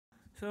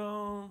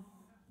So,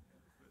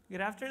 good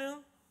afternoon.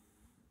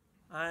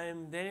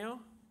 I'm Daniel,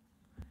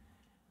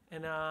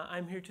 and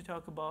I'm here to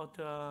talk about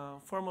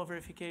formal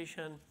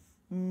verification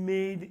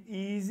made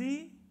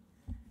easy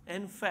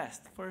and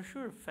fast, for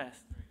sure,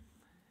 fast.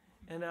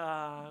 And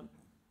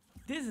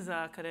this is an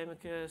academic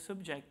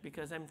subject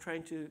because I'm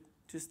trying to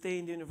stay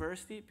in the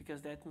university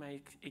because that's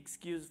my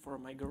excuse for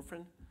my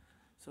girlfriend.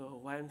 So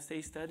while I'm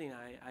stay studying,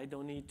 I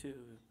don't need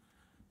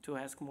to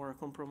ask more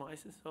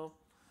compromises. So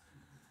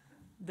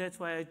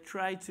that's why I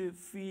try to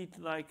fit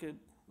like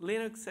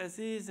Linux as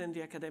is and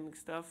the academic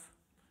stuff,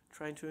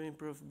 trying to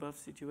improve both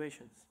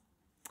situations.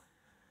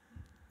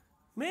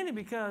 Mainly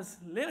because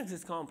Linux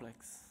is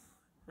complex,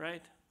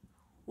 right?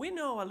 We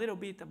know a little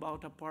bit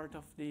about a part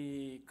of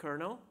the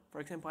kernel. For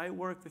example, I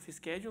work with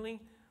scheduling,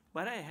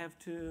 but I have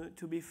to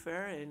be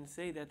fair and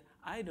say that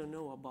I don't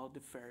know about the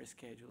fair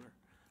scheduler,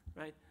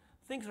 right?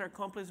 Things are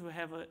complex. We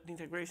have the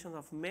integration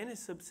of many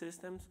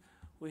subsystems.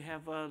 We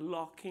have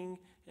locking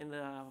and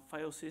the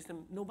file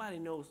system. Nobody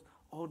knows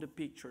all the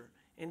picture.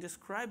 And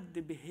describe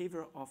the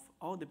behavior of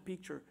all the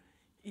picture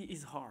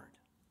is hard,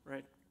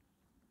 right?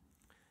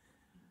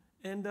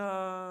 And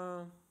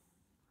Linux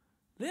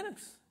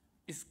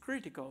is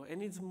critical,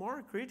 and it's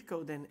more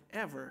critical than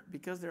ever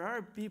because there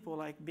are people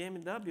like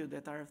BMW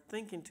that are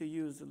thinking to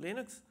use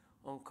Linux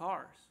on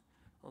cars,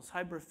 on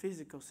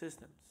cyber-physical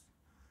systems,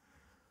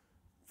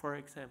 for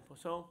example.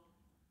 So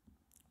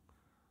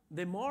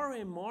the more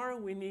and more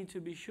we need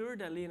to be sure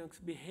that Linux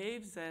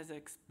behaves as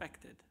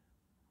expected,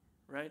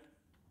 right?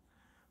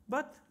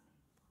 But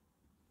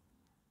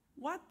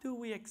what do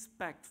we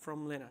expect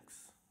from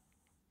Linux?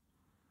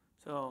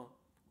 So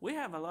we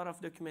have a lot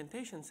of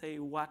documentation say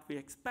what we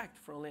expect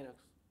from Linux,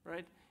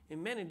 right?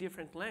 In many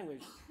different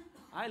languages.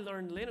 I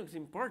learned Linux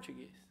in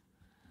Portuguese.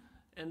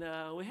 And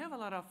we have a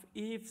lot of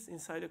ifs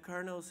inside the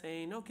kernel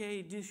saying,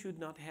 okay, this should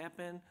not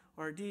happen,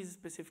 or this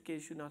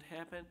specification should not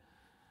happen.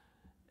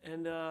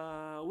 And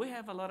we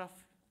have a lot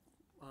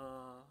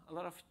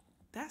of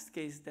test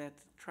cases that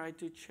try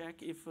to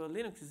check if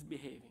Linux is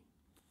behaving.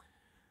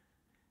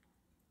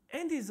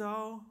 And these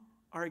all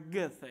are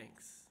good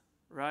things,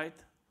 right?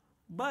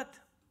 But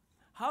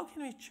how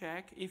can we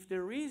check if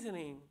the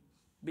reasoning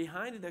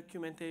behind the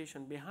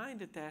documentation,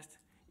 behind the test,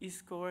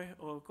 is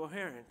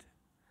coherent?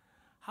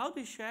 How do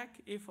we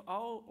check if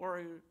all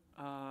our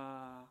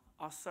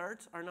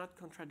asserts are not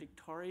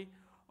contradictory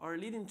or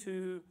leading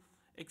to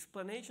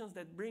explanations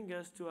that bring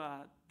us to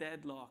a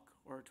deadlock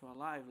or to a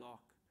live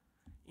lock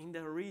in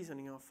the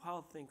reasoning of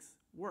how things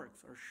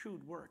works or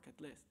should work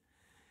at least?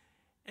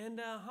 And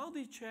how do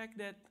we check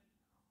that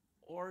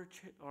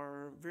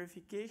our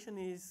verification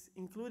is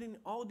including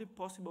all the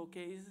possible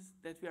cases,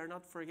 that we are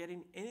not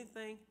forgetting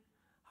anything?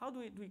 How do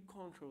we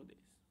control this?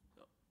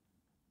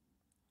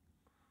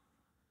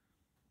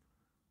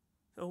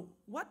 So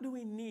what do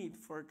we need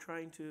for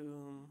trying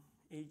to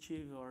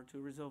achieve or to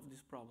resolve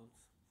these problems?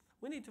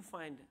 We need to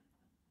find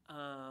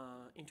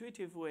an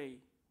intuitive way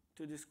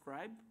to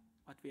describe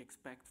what we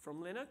expect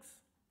from Linux,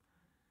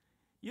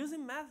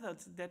 using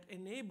methods that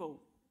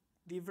enable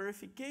the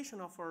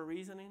verification of our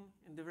reasoning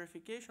and the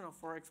verification of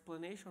our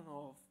explanation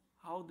of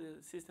how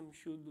the system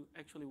should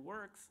actually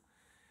works,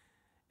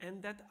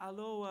 and that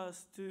allow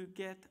us to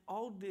get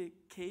all the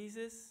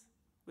cases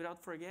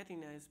without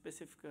forgetting a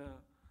specific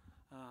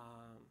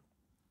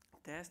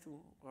test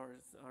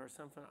or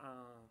something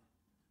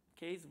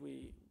case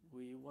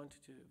we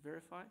wanted to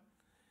verify.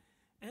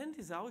 And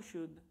this all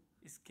should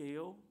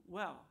scale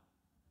well,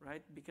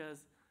 right?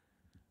 Because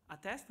a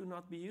test will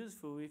not be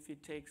useful if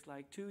it takes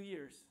like 2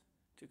 years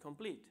to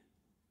complete,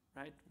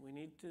 right? We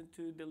need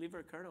to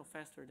deliver kernel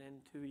faster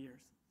than 2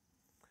 years.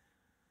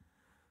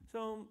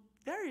 So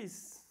there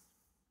is,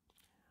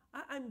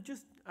 I'm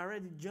just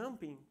already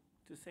jumping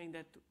to saying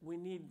that we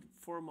need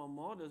formal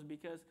models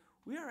because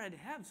we already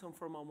have some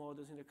formal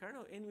models in the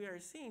kernel and we are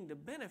seeing the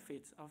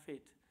benefits of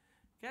it.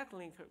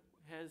 Gatling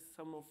has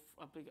some of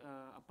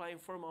applying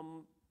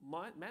formal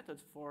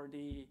methods for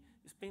the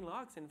spin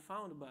locks and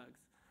found bugs.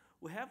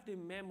 We have the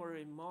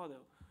memory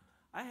model.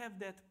 I have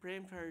that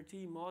preemptive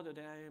T model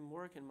that I am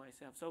working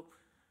myself. So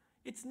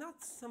it's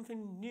not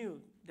something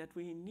new that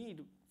we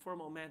need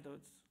formal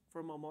methods,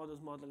 formal models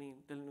modeling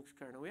the Linux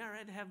kernel. We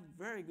already have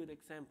very good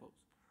examples,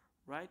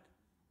 right?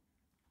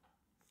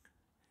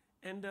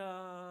 And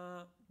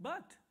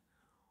but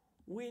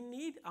we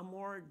need a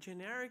more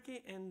generic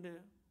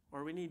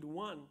or we need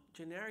one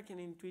generic and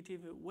intuitive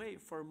way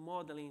for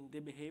modeling the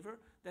behavior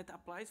that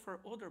applies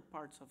for other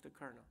parts of the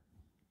kernel.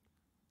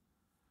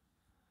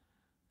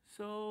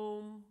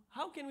 So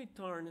how can we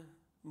turn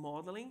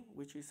modeling,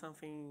 which is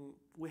something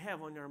we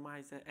have on our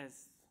minds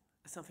as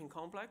something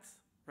complex,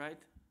 right?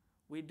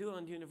 We do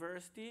on the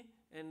university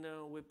and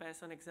we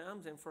pass on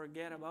exams and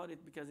forget about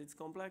it because it's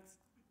complex.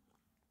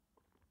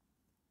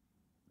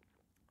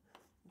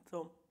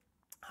 So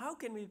how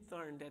can we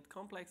turn that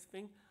complex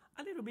thing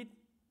a little bit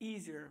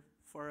easier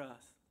for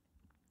us?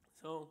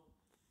 So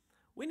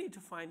we need to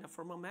find a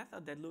formal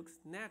method that looks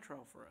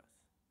natural for us,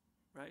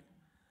 right?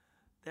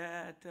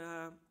 That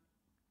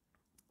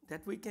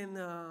we can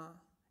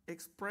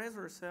express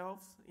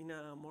ourselves in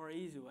a more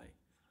easy way.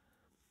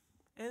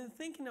 And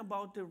thinking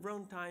about the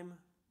runtime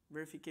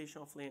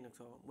verification of Linux,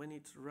 or when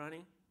it's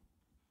running,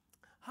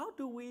 how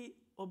do we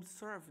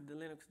observe the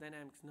Linux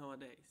dynamics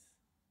nowadays?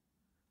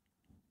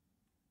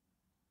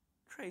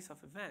 Trace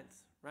of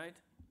events, right?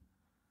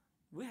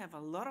 We have a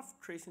lot of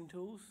tracing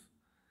tools.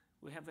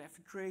 We have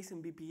ftrace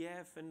and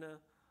BPF and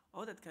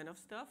all that kind of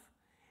stuff.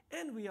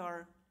 And we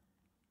are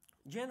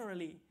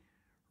generally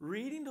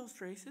reading those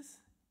traces,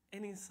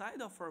 and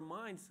inside of our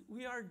minds,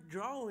 we are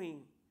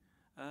drawing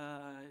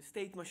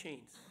state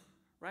machines,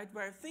 right?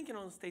 We are thinking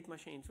on state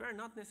machines. We are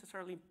not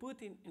necessarily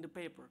putting in the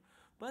paper.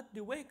 But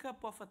the wake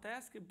up of a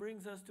task, it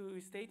brings us to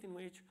a state in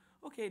which,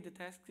 okay, the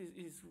task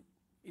is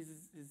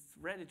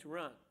ready to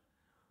run.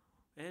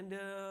 And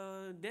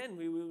then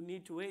we will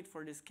need to wait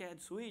for the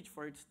SCAD switch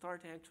for it to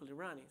start actually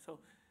running. So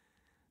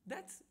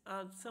that's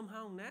a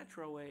somehow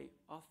natural way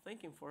of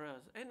thinking for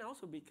us. And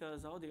also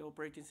because all the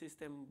operating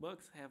system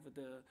bugs have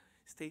the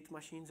state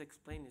machines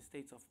explain the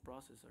states of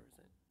processors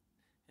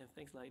and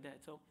things like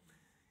that. So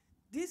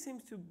this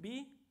seems to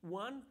be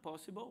one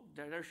possible.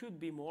 There should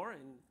be more,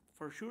 and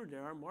for sure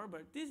there are more,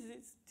 but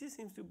this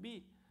seems to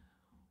be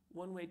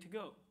one way to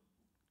go,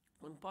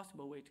 one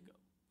possible way to go.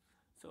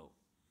 So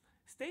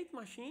state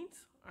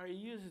machines are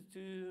used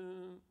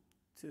to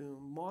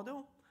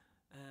model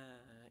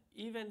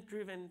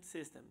event-driven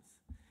systems.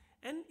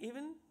 And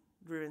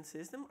event-driven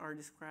systems are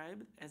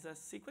described as a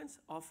sequence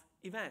of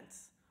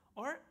events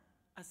or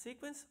a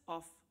sequence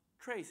of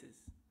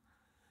traces.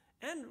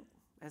 And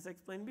as I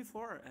explained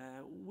before,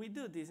 we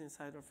do this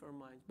inside of our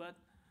minds. But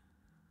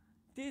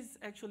this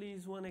actually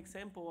is one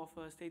example of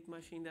a state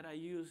machine that I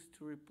use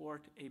to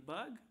report a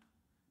bug,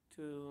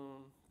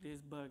 to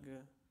this bug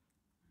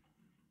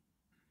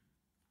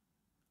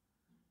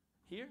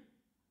here.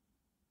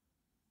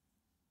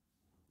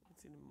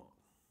 It's in the model.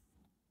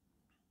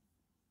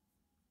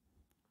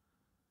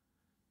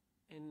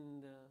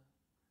 And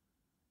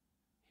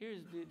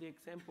here's the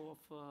example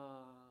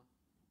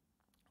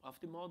of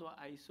the model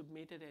I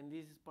submitted, and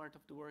this is part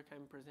of the work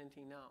I'm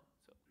presenting now.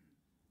 So.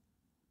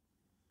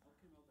 How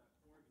came out that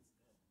org is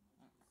dead?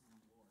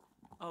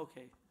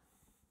 Okay.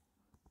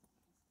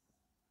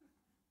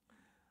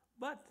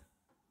 But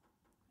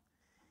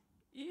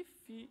if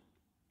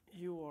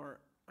you are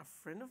a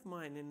friend of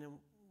mine and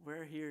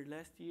were here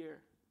last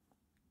year,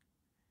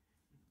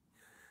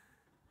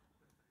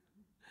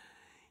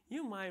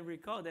 you might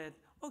recall that,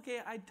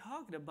 okay, I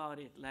talked about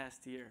it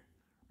last year,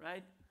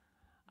 right?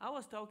 I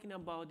was talking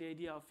about the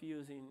idea of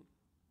using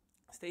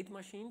state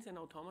machines and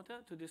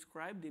automata to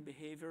describe the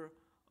behavior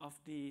of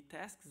the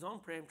tasks on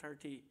preempt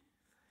RT.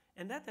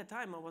 And at that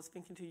time, I was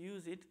thinking to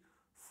use it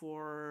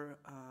for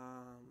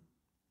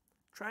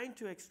trying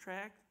to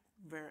extract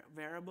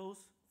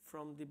variables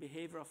from the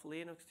behavior of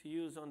Linux to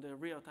use on the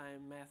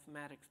real-time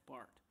mathematics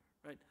part,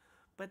 right?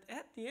 But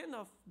at the end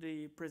of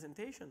the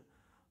presentation,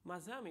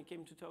 Masami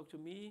came to talk to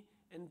me,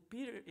 and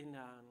Peter and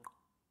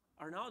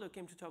Arnaldo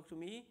came to talk to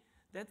me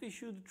that we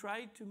should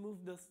try to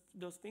move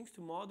those things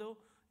to model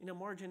in a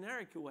more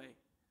generic way,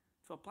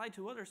 to apply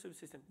to other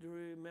subsystems. Do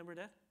you remember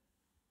that?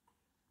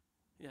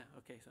 Yeah,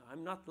 okay, so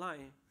I'm not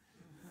lying.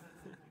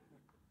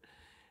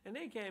 And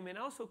they came, and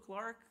also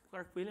Clark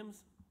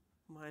Williams,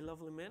 my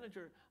lovely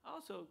manager,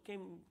 also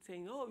came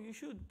saying, oh, you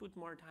should put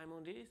more time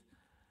on this.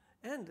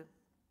 And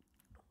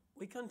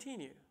we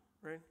continue,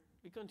 right?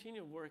 We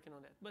continue working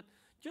on that. But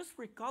just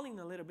recalling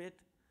a little bit,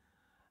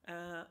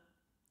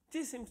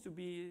 this seems to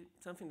be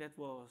something that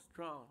was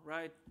drawn,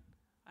 right?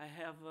 I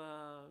have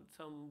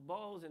some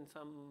balls and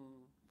some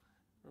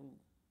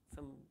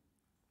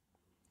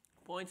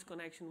points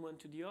connection one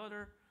to the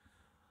other.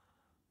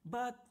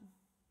 But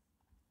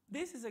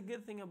this is a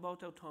good thing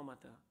about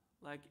automata.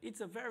 Like, it's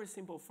a very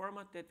simple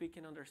format that we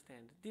can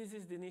understand. This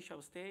is the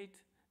initial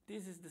state.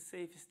 This is the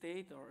safe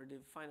state or the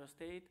final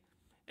state.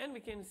 And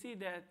we can see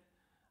that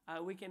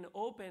we can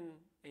open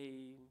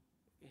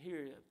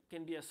here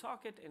can be a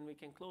socket, and we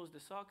can close the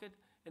socket.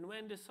 And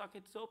when the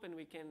socket is open,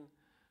 we can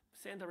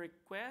send a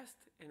request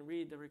and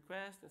read the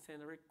request, and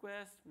send a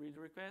request, read the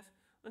request,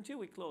 until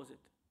we close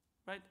it,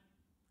 right?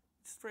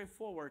 It's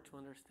straightforward to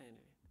understand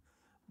it.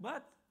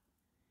 But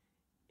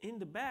in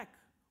the back,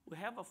 we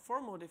have a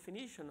formal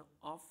definition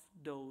of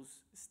those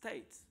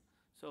states.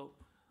 So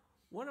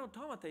one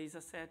automata is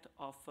a set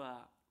of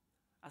a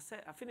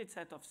finite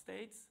set of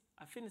states,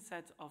 a finite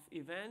set of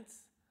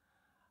events,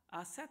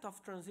 a set of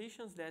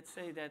transitions that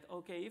say that,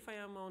 okay, if I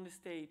am on the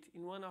state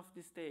in one of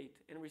the state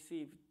and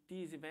receive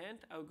this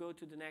event, I'll go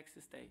to the next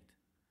state.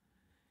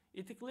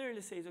 It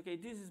clearly says, okay,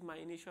 this is my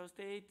initial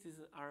state,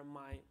 these are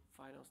my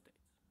final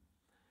states.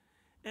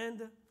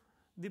 And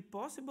the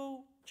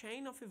possible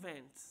chain of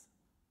events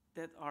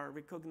that are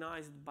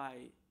recognized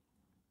by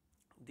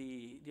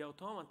the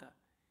automata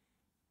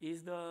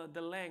is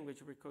the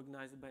language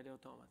recognized by the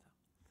automata.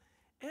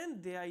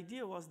 And the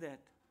idea was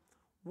that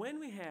when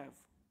we have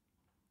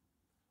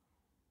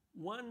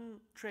one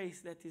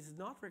trace that is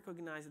not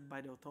recognized by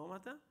the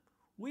automata,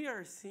 we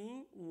are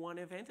seeing one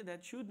event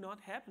that should not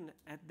happen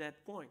at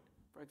that point.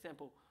 For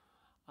example,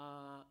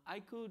 I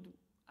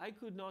I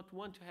could not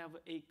want to have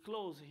a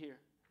close here,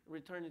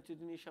 return it to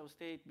the initial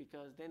state,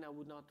 because then I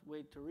would not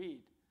wait to read.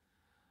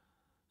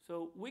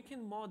 So we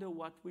can model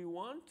what we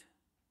want,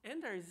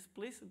 and there is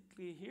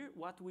explicitly here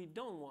what we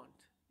don't want.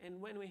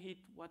 And when we hit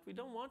what we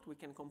don't want, we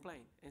can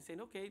complain and say,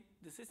 okay,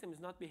 the system is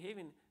not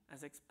behaving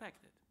as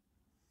expected.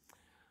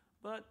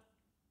 But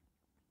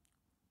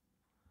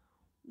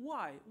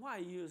why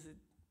use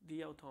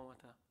the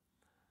automata?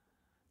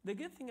 The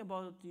good thing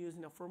about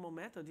using a formal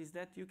method is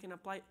that you can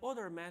apply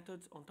other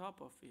methods on top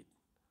of it.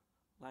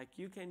 Like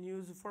you can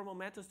use formal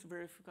methods to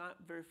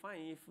verify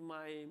if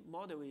my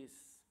model is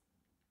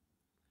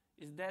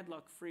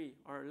deadlock free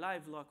or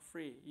live lock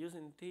free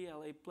using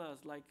TLA plus,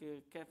 like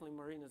Kathleen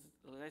Marina's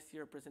last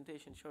year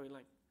presentation showing.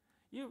 Like,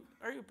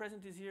 are you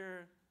present this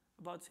year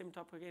about the same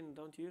topic again,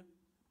 don't you?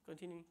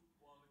 Continuing.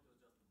 Well, it was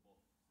just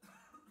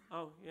the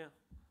both. Oh yeah,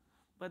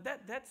 but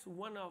that's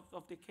one of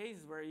the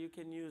cases where you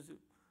can use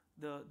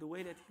the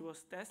way that he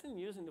was testing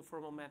using the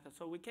formal method.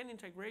 So we can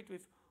integrate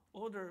with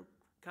other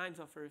kinds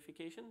of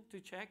verification to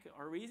check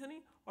our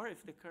reasoning or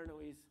if the kernel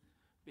is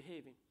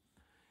behaving.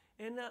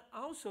 And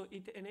also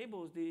it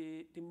enables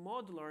the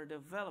modular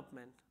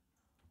development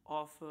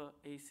of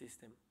a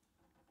system.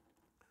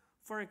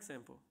 For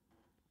example,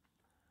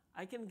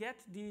 I can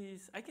get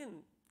these, I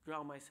can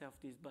draw myself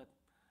this, but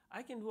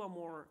I can do a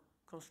more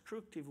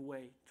constructive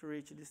way to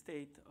reach the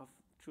state of,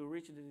 to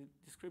reach the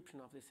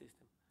description of the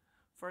system.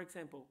 For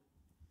example,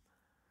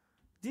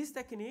 this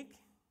technique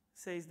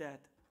says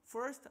that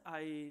first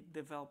I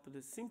develop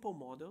the simple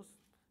models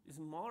as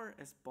small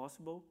as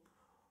possible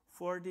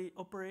for the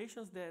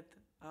operations that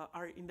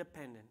are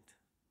independent.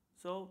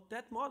 So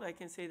that model, I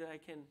can say that I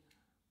can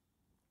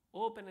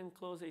open and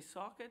close a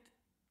socket,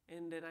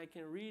 and then I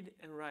can read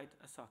and write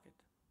a socket.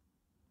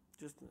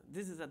 Just,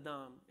 this is a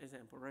dumb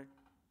example, right?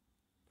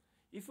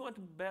 If you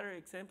want better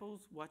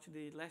examples, watch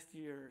the last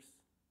year's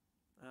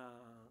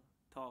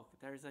talk.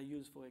 There is a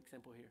useful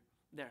example here.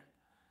 There.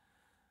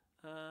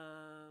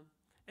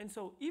 And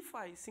so if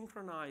I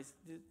synchronize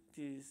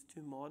these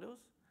two models,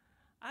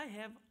 I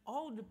have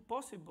all the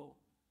possible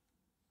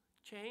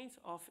chains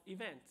of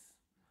events,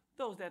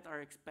 those that are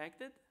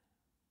expected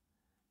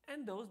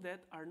and those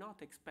that are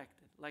not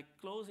expected, like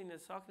closing a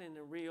socket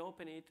and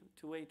reopen it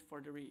to wait for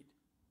the read,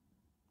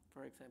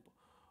 for example,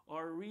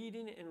 or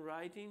reading and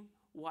writing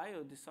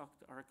while the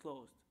sockets are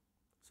closed.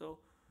 So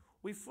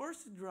we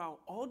first draw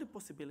all the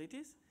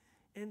possibilities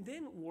and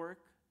then work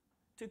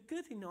to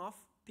cutting off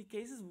the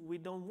cases we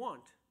don't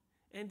want.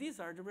 And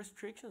these are the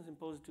restrictions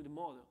imposed to the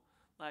model.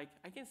 Like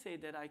I can say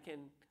that I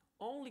can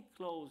only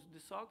close the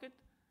socket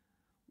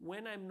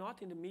when I'm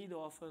not in the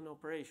middle of an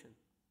operation.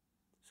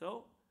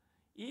 So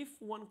if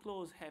one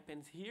close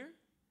happens here,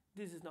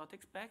 this is not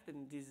expected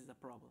and this is a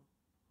problem.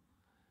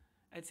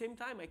 At the same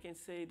time, I can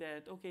say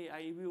that, okay,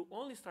 I will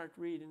only start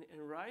reading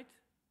and write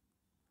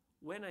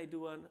when I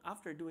do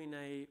after doing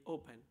a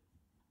open.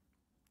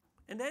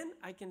 And then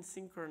I can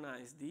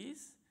synchronize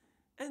these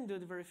and do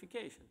the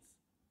verifications.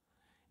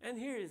 And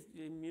here is,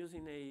 I'm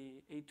using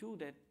a tool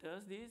that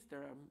does this. There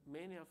are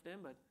many of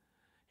them, but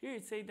here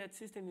it says that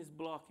system is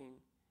blocking.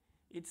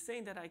 It's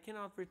saying that I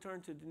cannot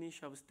return to the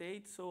initial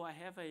state, so I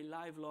have a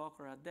live lock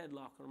or a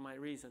deadlock on my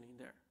reasoning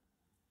there.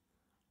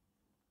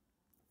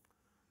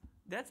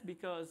 That's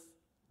because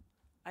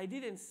I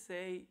didn't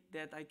say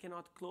that I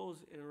cannot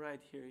close and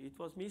write here. It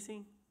was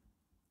missing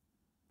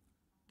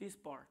this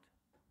part,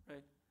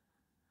 right?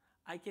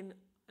 I can.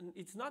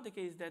 It's not the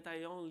case that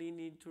I only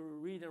need to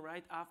read and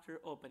write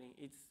after opening.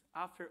 It's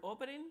after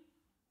opening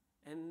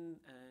and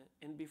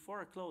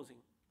before closing.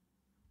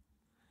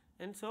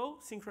 And so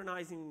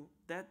synchronizing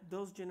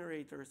those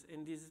generators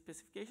and these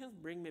specifications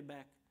bring me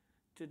back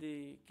to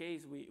the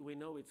case we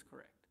know it's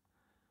correct.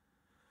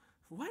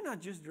 Why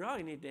not just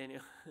drawing it,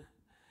 Daniel?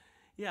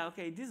 Yeah,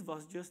 okay, this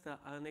was just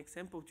an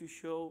example to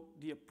show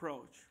the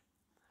approach.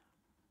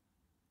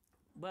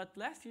 But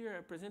last year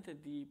I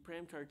presented the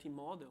PREM30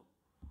 model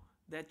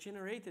that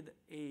generated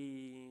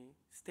a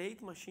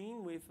state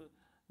machine with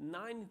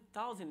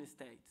 9,000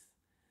 states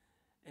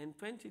and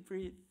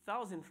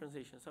 23,000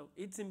 transitions. So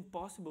it's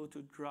impossible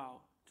to draw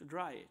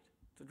it,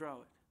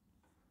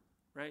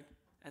 right?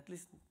 At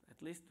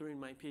least during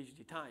my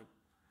PhD time.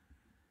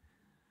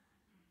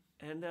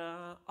 And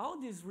all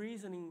this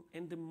reasoning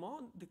and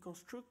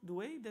the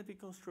way that we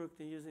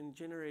construct using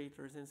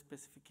generators and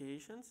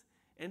specifications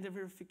and the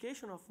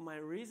verification of my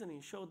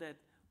reasoning show that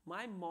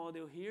my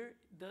model here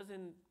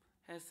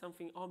has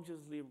something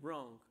obviously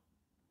wrong.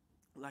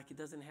 Like it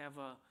doesn't have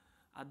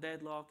a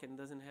deadlock and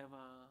doesn't have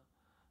a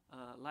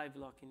live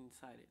lock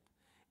inside it.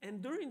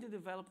 And during the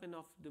development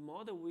of the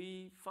model,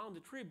 we found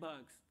 3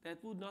 bugs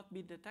that would not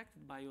be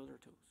detected by other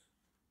tools.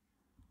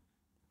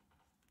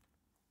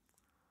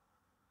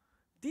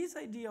 This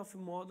idea of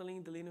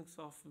modeling the Linux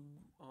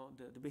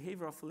the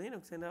behavior of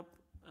Linux ended up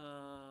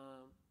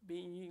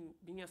being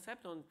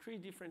accepted on 3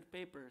 different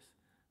papers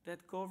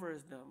that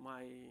covers the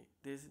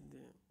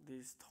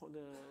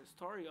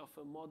story of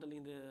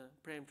modeling the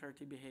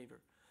PREM30 behavior.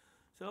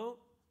 So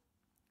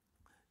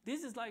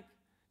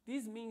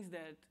this means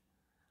that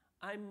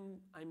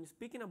I'm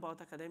speaking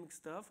about academic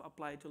stuff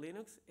applied to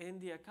Linux,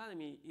 and the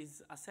academy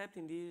is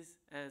accepting this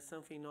as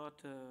something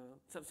not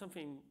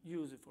something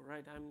useful,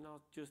 right? I'm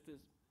not just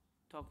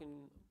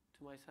talking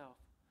to myself,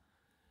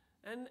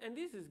 and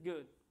this is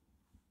good.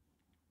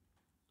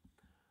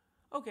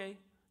 Okay,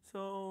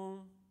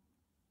 so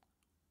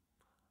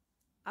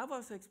I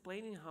was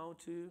explaining how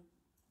to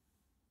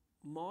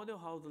model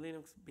how the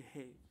Linux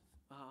behaves,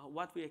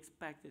 what we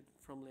expected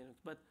from Linux,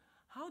 but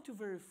how to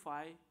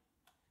verify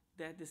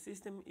that the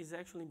system is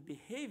actually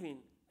behaving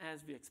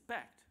as we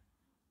expect,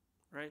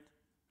 right?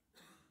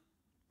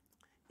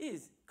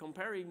 Is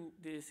comparing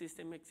the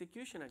system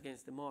execution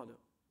against the model.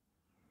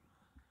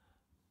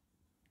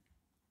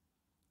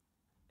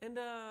 And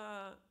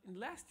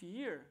last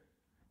year,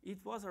 it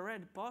was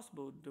already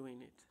possible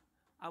doing it.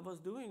 I was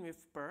doing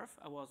with perf,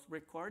 I was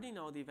recording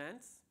all the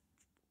events,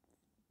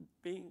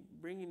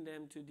 bringing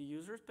them to the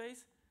user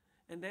space,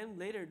 and then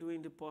later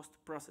doing the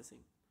post-processing.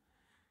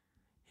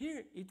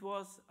 Here, it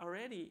was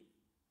already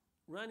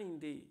running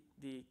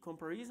the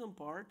comparison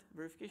part,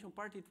 verification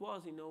part, it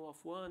was in O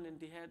of 1 and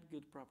they had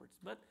good properties.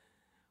 But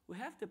we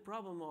have the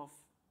problem of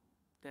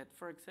that,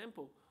 for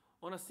example,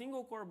 on a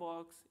single core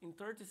box, in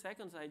 30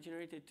 seconds, I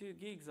generated 2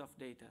 gigs of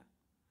data.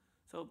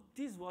 So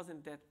this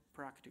wasn't that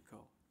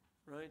practical,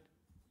 right?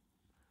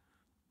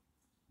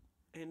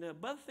 And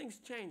but things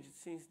changed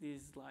since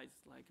these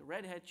slides. Like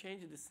Red Hat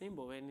changed the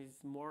symbol and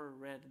it's more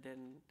red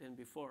than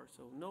before.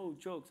 So no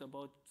jokes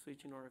about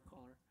switching our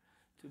color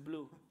to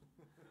blue.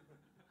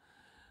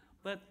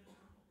 But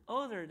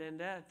other than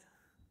that,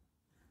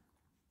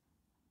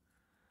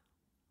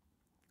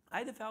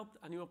 I developed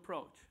a new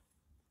approach.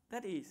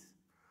 That is,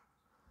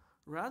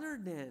 rather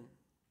than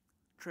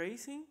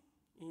tracing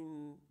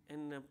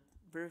and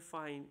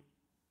verifying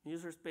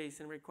user space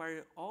and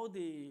require all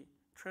the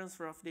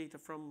transfer of data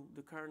from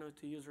the kernel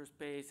to user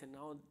space and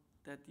all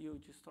that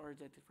huge storage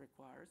that it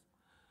requires,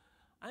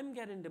 I'm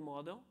getting the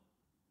model,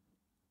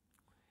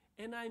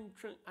 and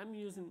I'm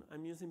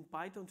using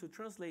Python to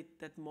translate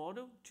that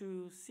model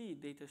to C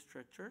data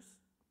structures,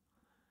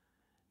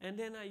 and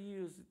then I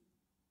use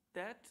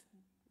that.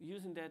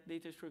 Using that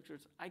data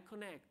structures, I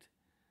connect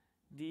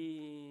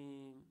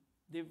the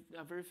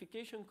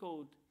verification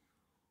code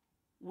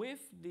with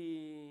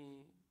the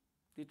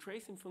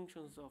tracing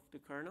functions of the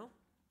kernel,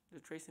 the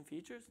tracing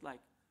features.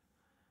 Like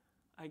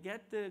I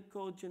get the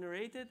code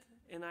generated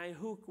and I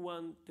hook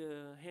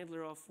the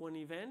handler of one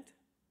event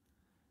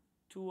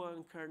to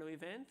one kernel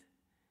event,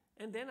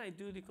 and then I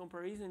do the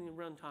comparison in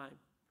runtime.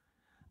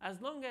 As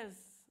long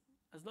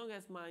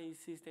as my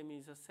system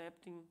is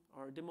accepting,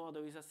 or the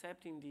model is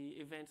accepting the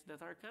events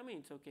that are coming,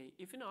 it's okay.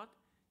 If not,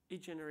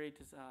 it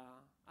generates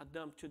a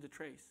dump to the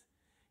trace.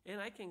 And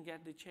I can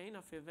get the chain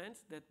of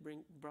events that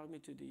brought me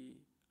to the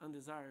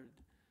undesired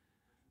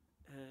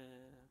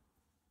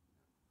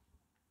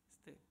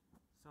state.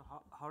 So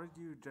how did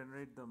you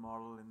generate the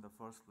model in the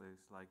first place?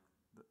 Like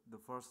the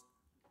first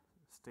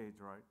stage,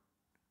 right?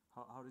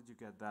 How did you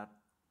get that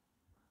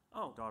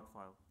dot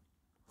file?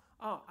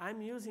 Oh,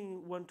 I'm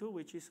using one tool,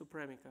 which is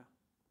Supremica.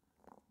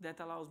 That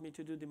allows me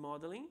to do the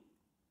modeling,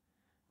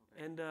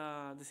 okay, and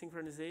the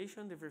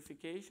synchronization, the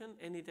verification,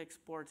 and it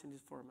exports in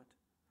this format.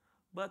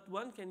 But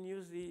one can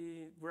use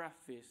the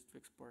GraphViz to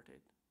export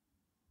it.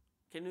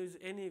 Can use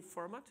any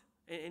format,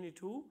 any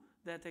tool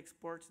that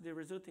exports the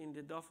result in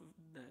the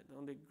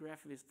on the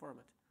GraphViz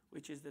format,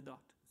 which is the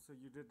dot. So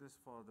you did this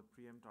for the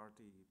preempt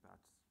RT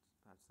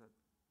patch set?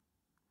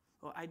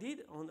 Oh, I did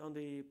on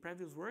the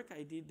previous work.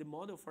 I did the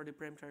model for the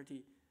preempt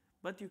RT,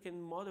 but you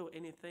can model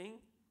anything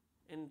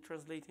and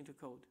translate into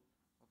code.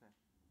 Okay.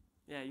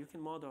 Yeah, you can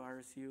model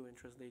RSU and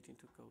translate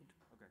into code.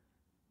 Okay.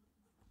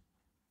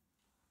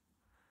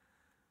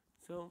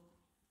 So,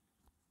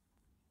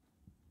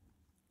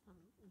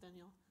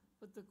 Daniel,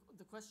 but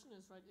the question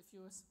is, right, if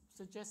you're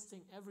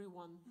suggesting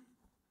everyone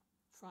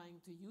trying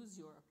to use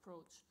your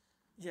approach,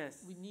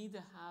 yes, we need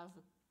to have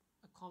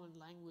a common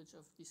language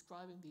of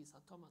describing these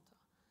automata.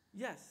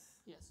 Yes.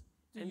 Yes.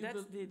 And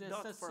that's the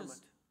dot format.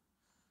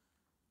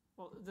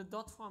 Well, the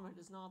dot format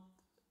is not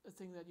a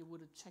thing that you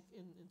would check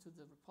into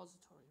the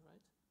repository,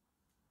 right?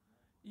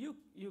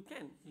 You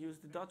can use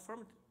the dot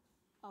format.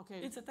 Okay.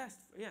 It's a test.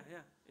 Yeah,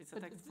 it's a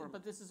text format.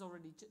 But this is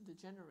already the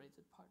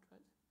generated part,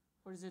 right?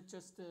 Or is it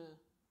just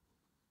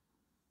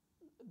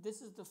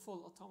this is the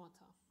full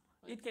automata?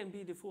 Right? It can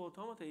be the full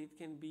automata. It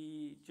can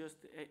be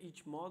just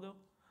each model.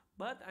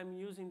 But I'm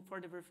using,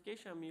 for the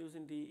verification, I'm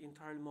using the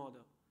entire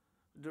model,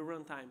 the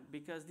runtime,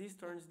 because this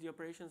turns the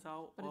operations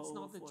out. But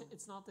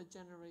it's not the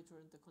generator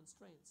and the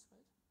constraints,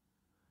 right?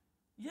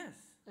 Yes.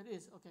 It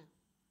is, okay.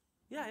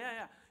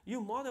 Yeah.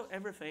 You model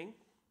everything,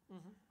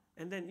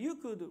 and then you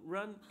could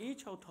run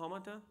each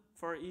automata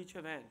for each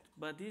event,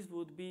 but this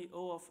would be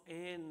O of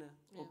n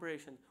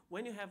operation.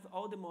 When you have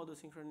all the models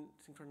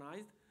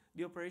synchronized,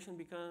 the operation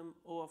becomes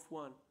O of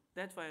 1.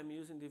 That's why I'm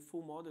using the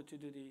full model to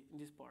do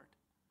this part.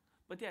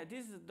 But yeah,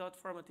 this dot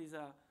format is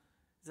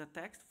a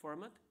text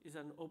format, is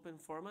an open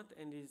format,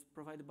 and is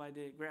provided by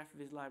the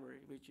GraphViz library,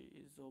 which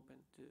is open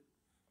too.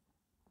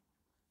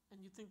 And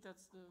you think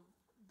that's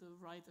the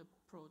right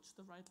approach,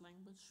 the right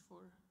language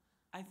for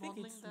I think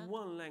modeling it's that?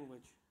 one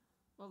language,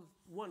 Well,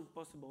 one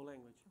possible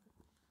language.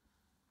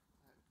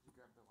 You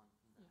grab the one.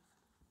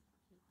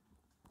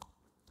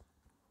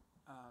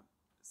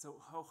 So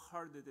how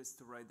hard it is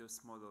to write those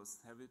models?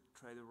 Have you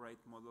tried to write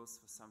models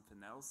for something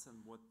else, and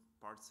what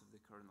parts of the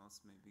kernels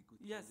may be good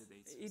Yes,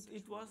 candidates for such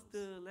it was models?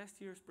 the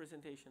last year's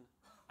presentation.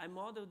 I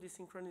modeled the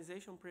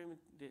synchronization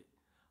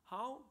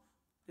how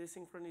the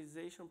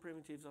synchronization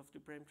primitives of the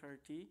parameter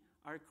T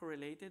are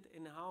correlated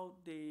and how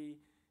they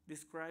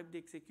describe the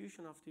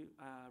execution of the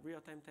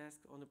real-time task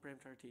on the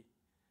parameter T.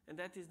 And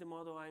that is the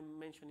model I'm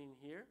mentioning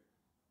here.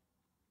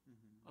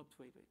 Oops,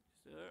 wait,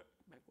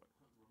 backward.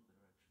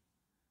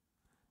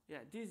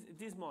 Yeah,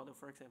 this model,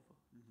 for example,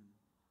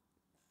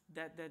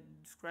 that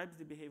describes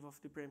the behavior of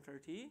the parameter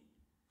T.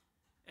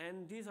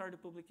 And these are the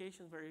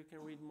publications where you can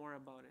read more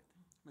about it.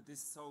 But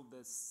this is all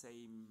the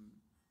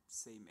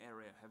same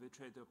area. Have you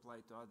tried to apply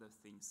to other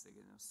things, like,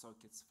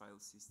 sockets, file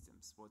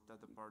systems? What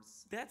other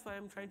parts? That's what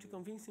I'm trying to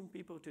convincing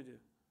people to do.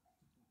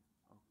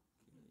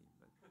 Okay,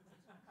 but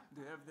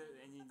do you have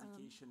any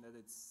indication that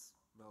it's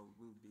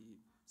will be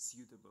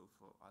suitable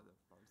for other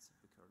parts of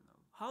the kernel?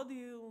 How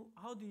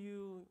do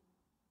you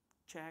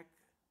check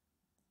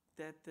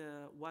that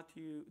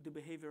the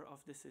behavior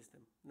of the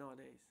system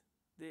nowadays?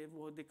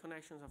 The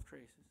connections of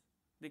traces,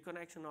 the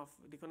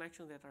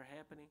connections that are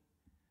happening.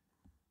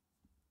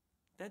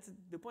 That's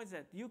the point, is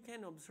that you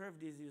can observe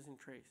this using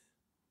trace,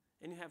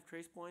 and you have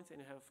trace points and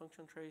you have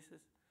function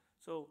traces.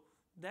 So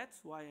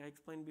that's why I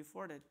explained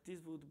before that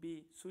this would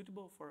be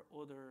suitable for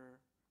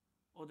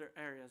other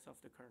areas of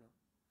the kernel.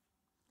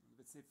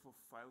 Let's say for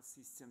file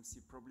systems,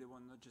 you probably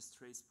want not just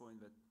trace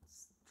point, but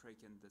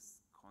tracking the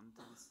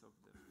contents of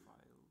the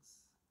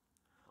files,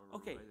 or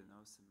Okay. I don't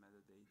know, some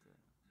metadata.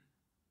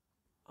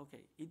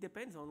 Okay, it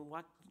depends on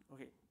what.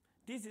 Okay,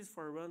 this is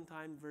for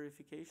runtime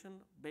verification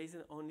based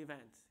on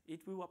events.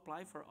 It will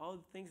apply for all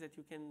the things that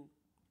you can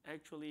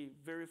actually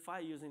verify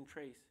using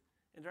trace.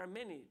 And there are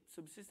many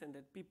subsystems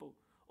that people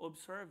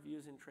observe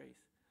using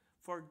trace.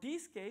 For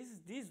this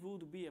case, this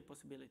would be a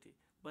possibility.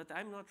 But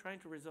I'm not trying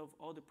to resolve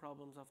all the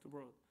problems of the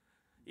world.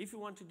 If you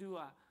want to do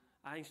a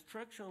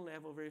instruction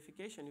level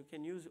verification, you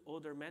can use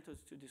other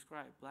methods to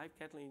describe. Like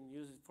Kathleen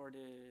uses for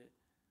the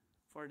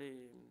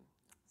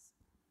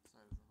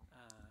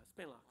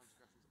spin locks.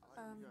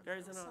 There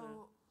is another.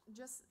 So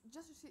just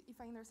to see if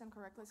I understand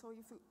correctly, so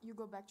if you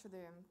go back to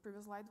the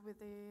previous slide with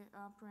the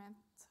parent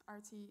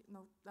RT,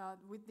 no,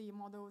 with the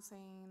model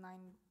saying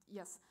 9,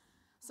 yes.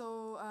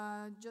 So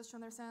just to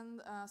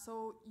understand,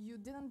 so you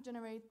didn't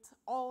generate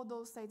all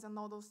those states and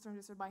all those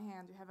transistors by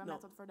hand. You have a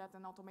method for that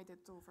and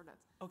automated tool for that.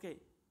 Okay,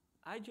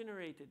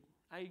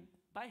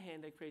 by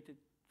hand I created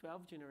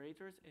 12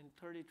 generators and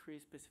 33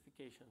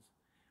 specifications.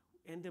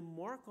 And the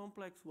more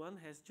complex one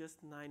has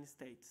just 9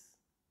 states,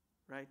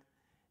 right?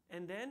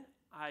 And then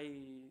I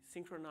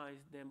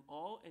synchronize them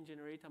all and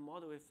generate a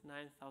model with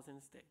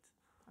 9,000 states.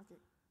 Okay.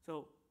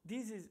 So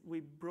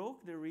we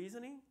broke the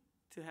reasoning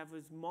to have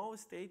a small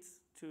states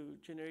to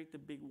generate the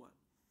big one.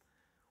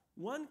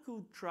 One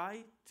could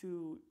try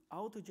to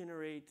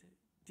auto-generate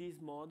this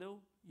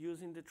model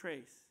using the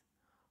trace.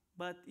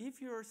 But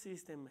if your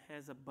system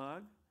has a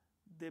bug,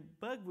 the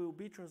bug will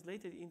be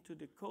translated into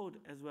the code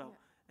as well.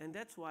 Yeah. And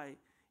that's why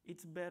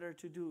it's better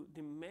to do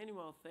the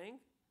manual thing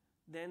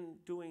than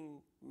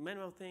doing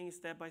manual things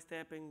step by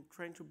step and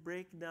trying to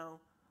break down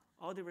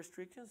all the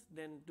restrictions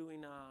than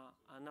doing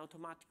an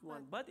automatic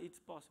one. But it's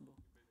possible.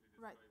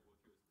 Right.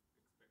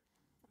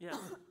 Yeah.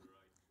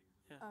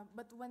 Yeah.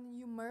 But when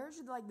you merge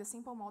like the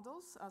simple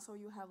models, so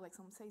you have like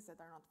some states that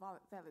are not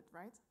valid,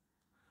 right?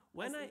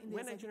 When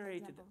I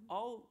generated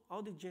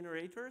all the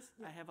generators,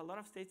 I have a lot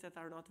of states that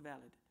are not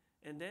valid.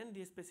 And then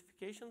the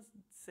specifications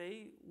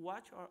say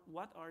what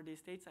are the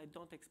states I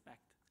don't expect.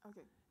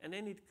 Okay. And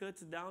then it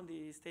cuts down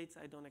the states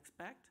I don't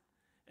expect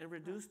and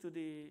reduce to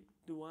the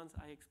ones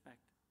I expect.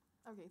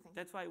 Okay, thank you.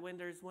 That's why when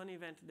there's one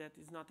event that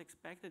is not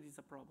expected, it's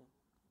a problem.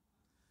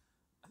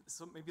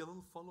 So maybe a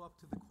little follow-up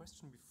to the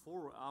question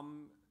before.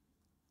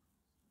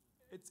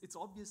 It's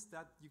obvious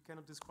that you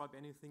cannot describe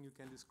anything, you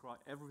can describe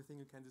everything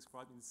you can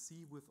describe in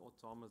C with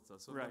automata.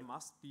 So right. There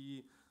must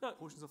be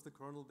portions of the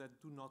kernel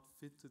that do not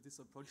fit to this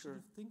approach. Sure.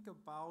 Should you think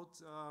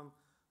about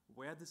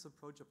where this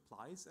approach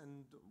applies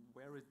and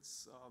where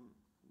it's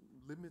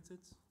limited?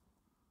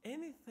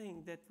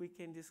 Anything that we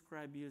can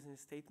describe using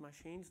state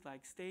machines,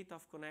 like state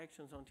of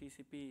connections on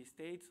TCP,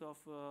 states of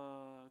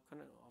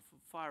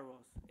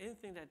firewalls,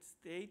 anything that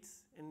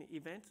states and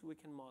events we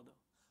can model.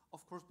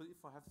 Of course, but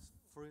if I have,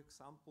 for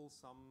example,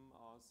 some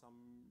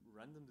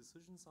random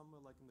decision somewhere,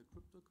 like in the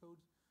crypto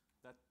code,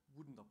 that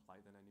wouldn't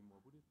apply then anymore,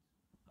 would it?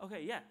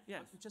 Okay. Yeah.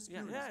 Yes.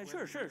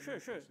 Sure.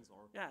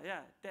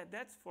 Yeah.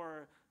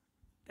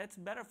 That's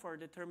better for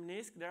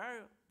deterministic. There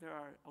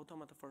are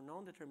automata for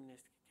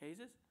non-deterministic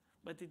cases,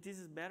 but this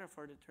is better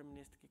for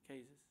deterministic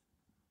cases.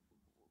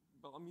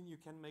 Well, I mean, you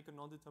can make a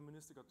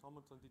non-deterministic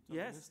automaton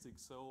deterministic.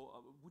 Yes.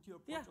 So would your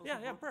approach also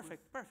work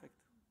perfect.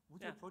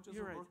 Would your approach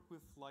also work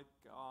with like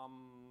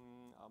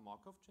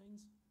Markov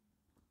chains?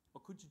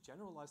 Or could you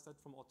generalize that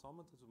from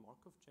automata to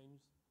Markov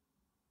chains?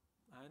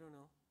 I don't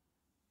know.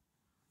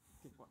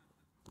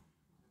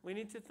 We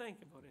need to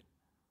think about it.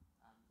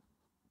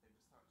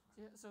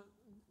 Yeah, so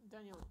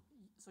Daniel,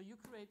 so you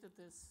created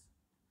this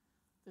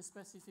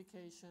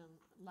specification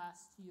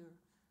last year,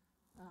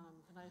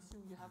 and I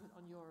assume you have it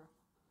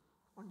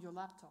on your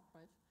laptop,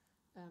 right?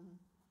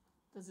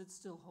 Does it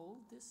still hold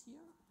this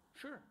year?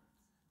 Sure.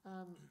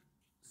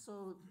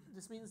 So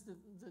this means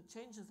the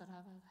changes that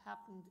have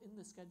happened in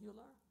the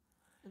scheduler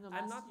in the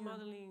last I'm not year.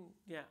 modeling.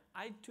 Yeah,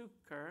 I took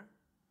care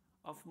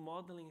of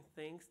modeling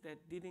things that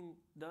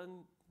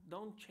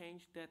don't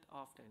change that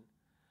often.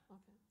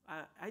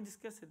 Okay. I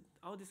discussed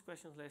all these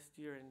questions last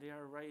year, and they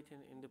are right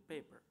in the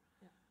paper.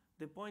 Yeah.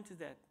 The point is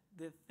that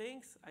the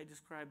things I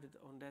described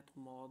on that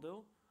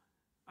model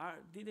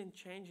didn't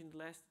change in the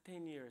last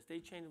 10 years. They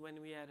changed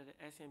when we added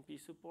SMP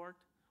support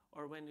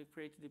or when we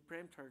created the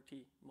parameter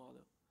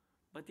model.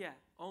 But yeah,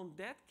 on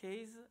that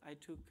case, I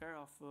took care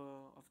of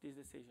these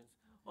decisions.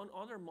 On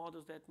other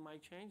models that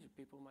might change,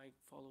 people might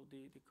follow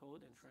the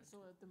code and try.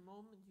 So at the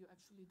moment, you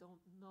actually don't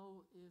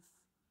know if,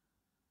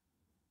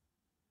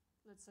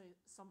 let's say,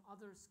 some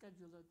other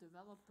scheduler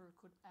developer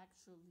could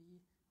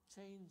actually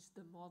change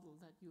the model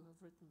that you have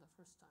written the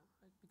first time,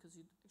 right? Because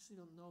you actually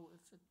don't know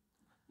if it.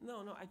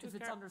 No, I took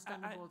if it's care.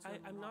 understandable to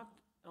I'm not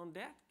on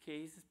that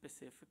case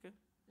specific.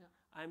 Yeah.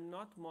 I'm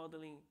not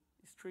modeling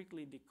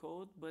strictly the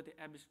code, but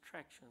the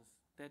abstractions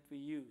that we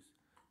use.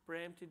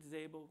 Preempted,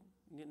 disable,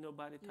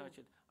 nobody touch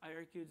it.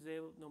 IRQ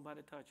disable,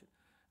 nobody touch it.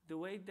 The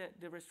way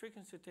that the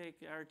restrictions to take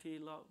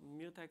RT lock,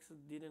 mutex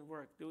didn't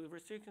work. The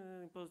restrictions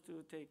imposed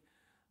to take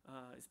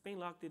spin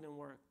lock didn't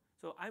work.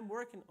 So I'm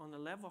working on a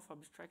level of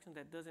abstraction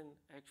that doesn't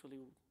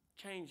actually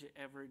change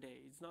every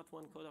day. It's not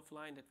one code of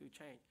line that will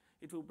change.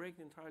 It will break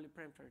the entirely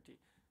parameter RT.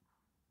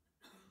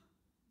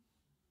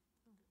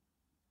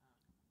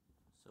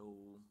 So,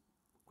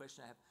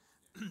 question I have.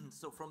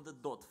 So from the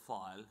dot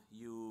file,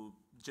 you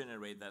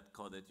generate that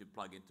code that you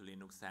plug into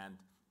Linux, and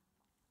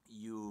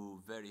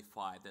you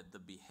verify that the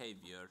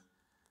behavior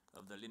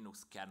of the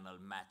Linux kernel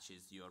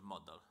matches your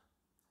model.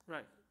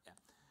 Right. Yeah.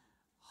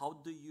 How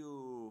do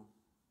you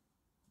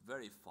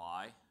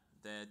verify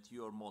that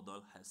your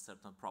model has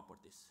certain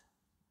properties?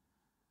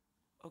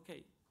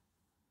 Okay.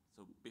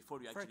 So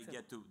before you actually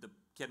get to the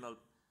kernel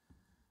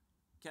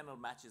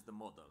matches the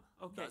model.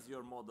 Okay. Does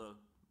your model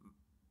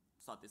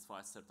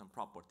satisfy certain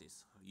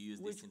properties? You use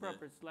Which this in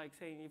properties? Like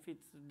saying if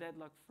it's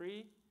deadlock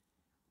free,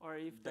 or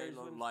if there's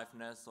deadlock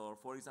liveness, or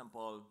for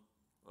example,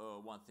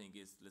 one thing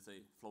is, let's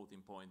say,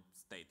 floating point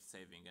state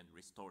saving and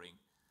restoring.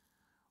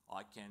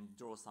 I can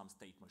draw some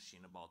state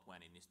machine about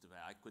when it needs to be.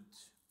 I could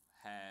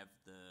have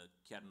the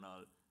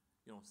kernel,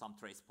 some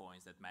trace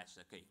points that match.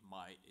 Okay,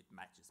 it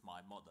matches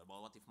my model.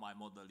 But what if my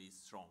model is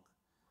strong?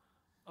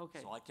 Okay.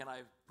 So can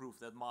I prove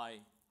that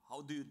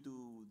how do you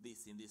do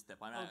this in this step?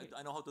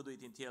 I know how to do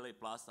it in TLA+.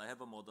 I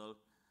have a model,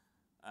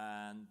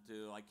 and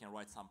I can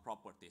write some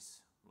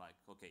properties. Like,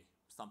 okay,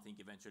 something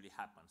eventually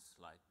happens.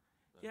 Like,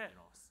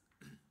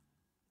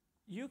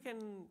 you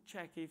can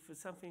check if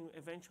something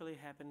eventually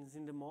happens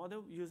in the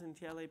model using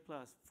TLA+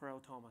 for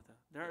automata.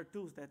 There are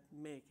tools that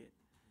make it.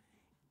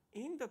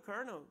 In the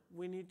kernel,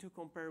 we need to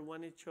compare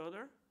one each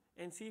other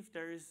and see if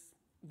there is,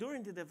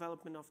 during the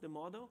development of the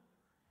model,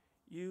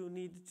 you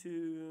need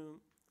to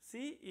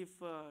see if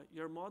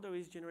your model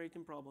is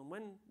generating problem.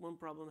 When one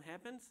problem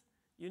happens,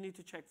 you need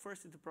to check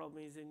first if the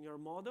problem is in your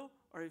model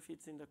or if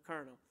it's in the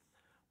kernel.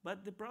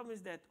 But the problem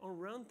is that on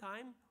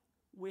runtime,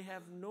 we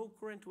have no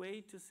current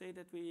way to say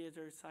that we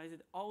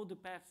exercised all the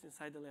paths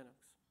inside the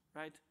Linux,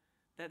 right?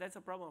 That's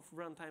a problem of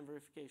runtime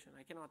verification.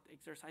 I cannot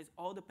exercise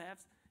all the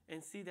paths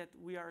and see that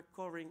we are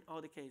covering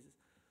all the cases.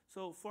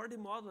 So for the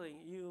modeling,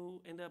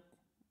 you end up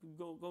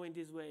going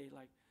this way.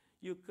 Like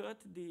you could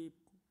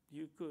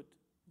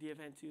the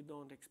events you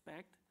don't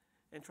expect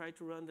and try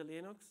to run the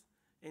Linux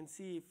and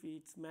see if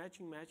it's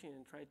matching,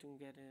 and try to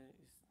get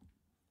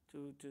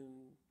to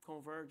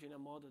converge in a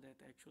model that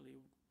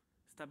actually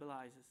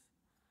stabilizes.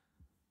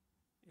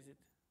 Is it?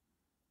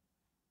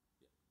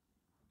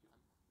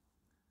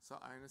 So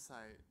I'm going to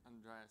say,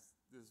 Andreas,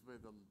 this will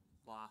be the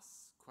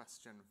last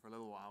question for a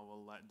little while.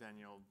 We'll let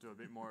Daniel do a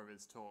bit more of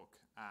his talk,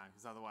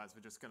 because otherwise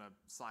we're just going to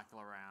cycle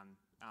around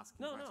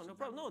asking questions. No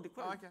problem. No, the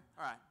question. Okay,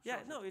 all right. Yeah,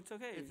 sure. no, it's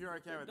okay. If you're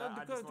okay with that,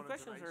 I just wanted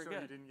to make sure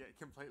good. you didn't get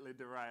completely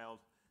derailed.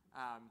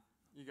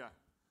 You go.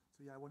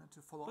 So yeah, I wanted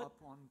to follow up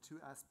on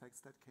two aspects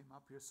that came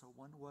up here. So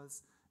one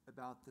was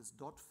about this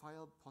dot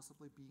file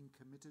possibly being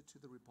committed to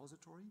the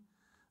repository.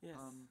 Yes.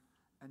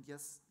 And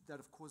yes, that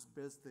of course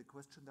bears the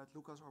question that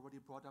Lucas already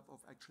brought up of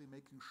actually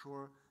making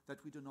sure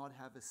that we do not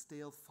have a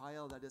stale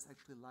file that is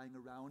actually lying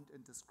around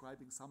and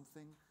describing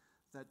something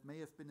that may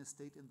have been a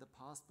state in the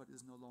past but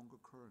is no longer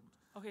current.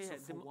 Okay, so yeah,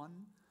 for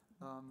one,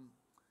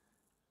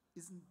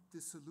 isn't the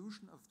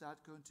solution of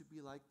that going to be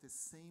like the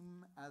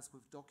same as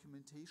with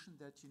documentation,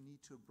 that you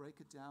need to break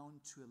it down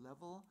to a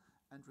level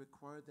and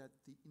require that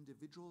the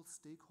individual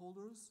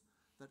stakeholders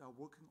that are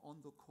working on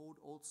the code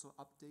also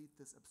update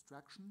this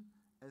abstraction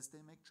as they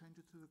make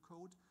changes to the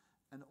code?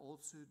 And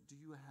also, do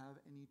you have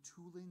any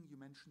tooling, you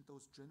mentioned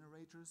those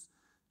generators,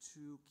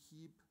 to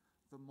keep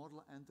the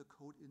model and the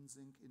code in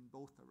sync in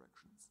both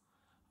directions?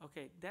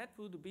 Okay, that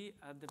would be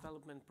a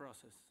development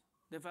process.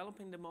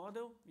 Developing the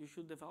model, you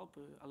should develop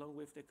along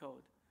with the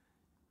code.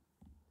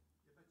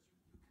 Yeah, but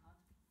you can't,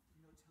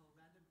 tell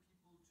random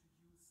people to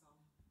use some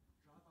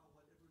Java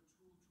whatever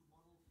tool to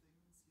model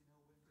things, when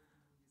they're doing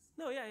these.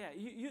 No, yeah.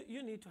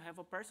 You need to have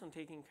a person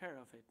taking care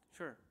of it.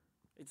 Sure,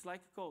 it's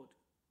like code.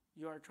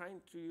 You are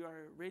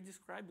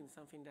redescribing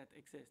something that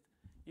exists.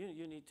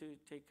 You need to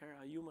take care.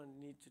 A human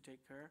needs to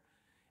take care,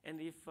 and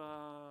if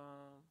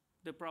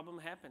the problem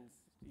happens,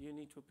 you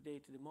need to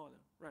update the model,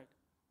 right?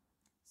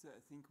 So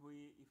I think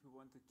if we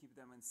want to keep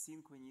them in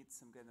sync, we need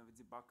some kind of a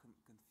debug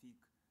config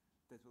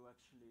that will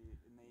actually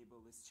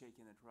enable this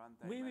checking at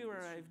runtime. We will and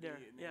arrive there.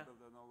 Yeah.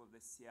 Enabled on all of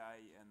the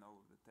CI and all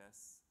of the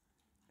tests.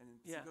 And in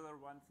particular,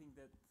 one thing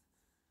that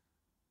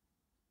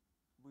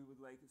we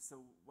would like, so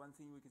one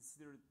thing we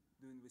consider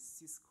doing with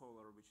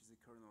syscaller, which is a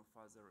kernel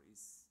fuzzer,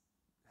 is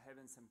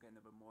having some kind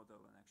of a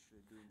model and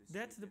actually doing this.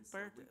 That's the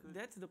part.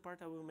 That's the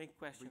part I will make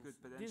questions. We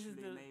could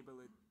potentially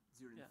enable it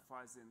during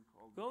fuzzing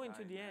all the time. Going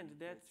to the end,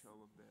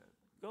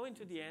 going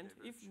to the end,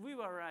 if we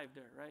will arrive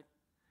there, right?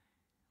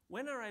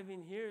 When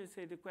arriving here,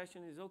 say the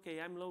question is, okay,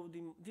 I'm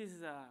loading, this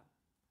is a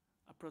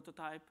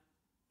prototype,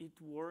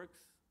 it works.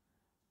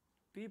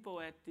 People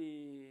at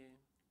the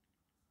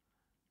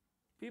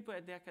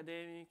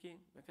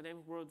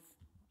academic world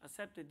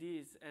accepted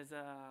this as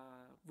a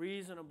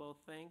reasonable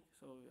thing,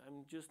 so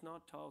I'm just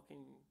not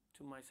talking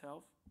to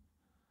myself.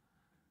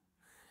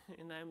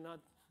 And I'm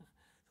not,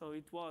 so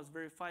it was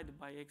verified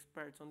by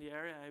experts on the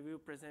area. I will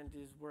present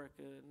this work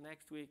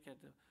next week at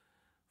the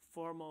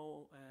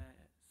formal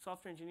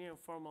Software Engineering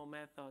Formal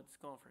Methods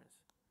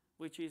Conference,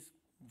 which is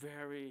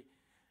very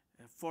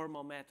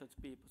formal methods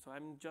people. So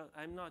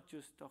I'm not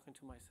just talking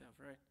to myself,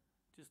 right?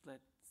 Just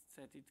let's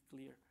set it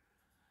clear.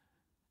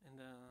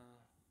 And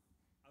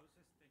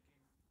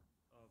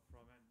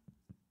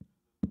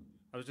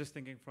I was just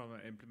thinking from an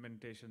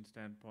implementation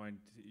standpoint,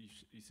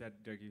 you said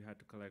that you had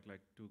to collect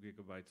like 2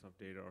 gigabytes of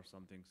data or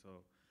something.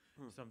 So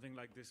something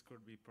like this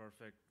could be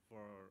perfect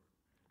for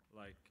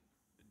like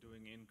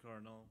doing in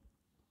kernel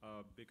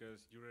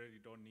because you really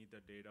don't need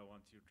the data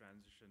once you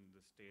transition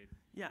the state.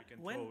 Yeah, you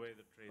can throw away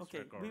the trace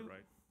record,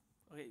 right?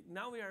 Okay,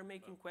 now we are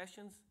making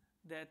questions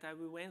that I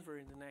will answer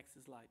in the next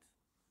slides.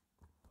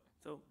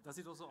 So does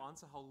it also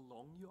answer how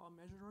long you are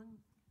measuring?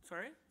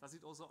 Sorry? Does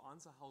it also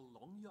answer how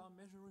long you are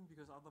measuring?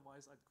 Because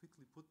otherwise I'd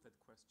quickly put that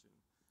question.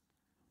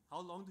 How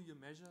long do you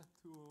measure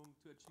to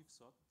achieve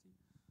certainty?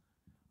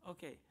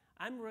 Okay,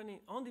 I'm running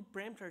on the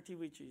parameter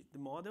which is the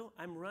model.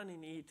 I'm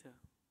running it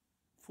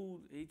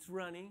full. It's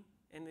running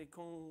and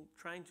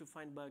trying to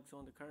find bugs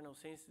on the kernel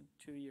since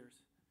 2 years,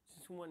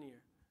 since 1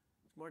 year.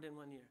 It's more than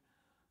 1 year.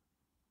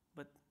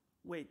 But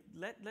wait,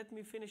 let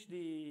me finish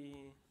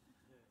the.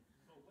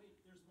 Oh wait,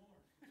 there's more.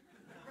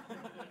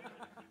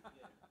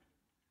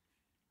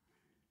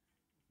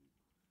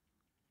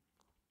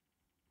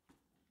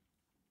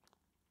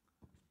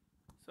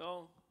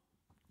 So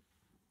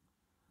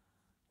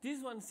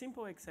this one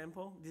simple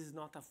example, this is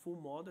not a full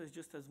model, it's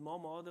just a small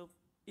model.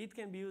 It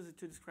can be used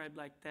to describe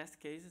like test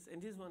cases,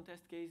 and this one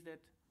test case that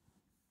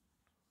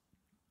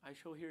I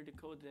show here the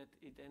code that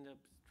it ended up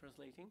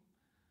translating.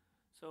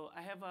 So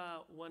I have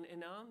one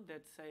enum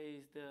that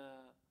says the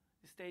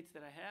states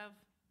that I have.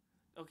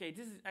 Okay,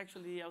 this is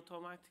actually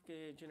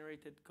automatically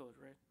generated code,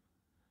 right?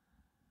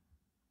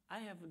 I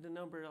have the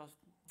number of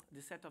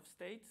the set of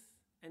states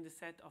and the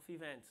set of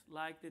events,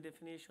 like the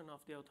definition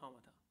of the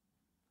automata.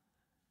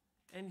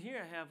 And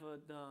here I have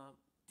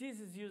this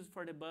is used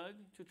for the bug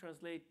to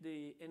translate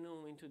the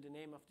enum into the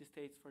name of the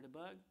states for the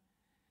bug.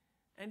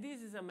 And this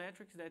is a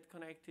matrix that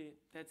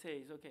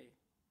says, okay,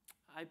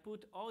 I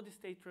put all the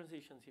state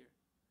transitions here.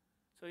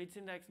 So it's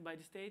indexed by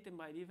the state and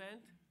by the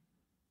event,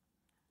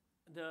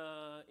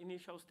 the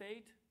initial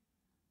state,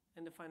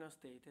 and the final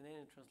state. And then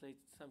it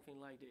translates something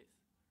like this,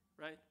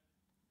 right?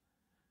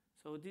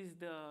 So this is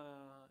the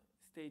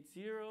state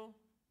 0,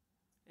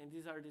 and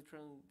these are the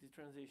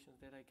transitions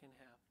that I can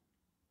have.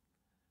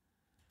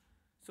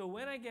 So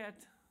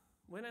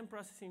when I'm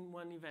processing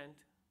one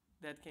event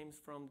that comes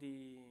from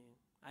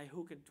I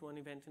hook it to one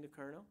event in the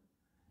kernel,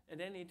 and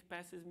then it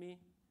passes me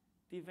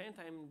the event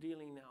I'm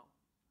dealing now.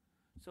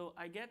 So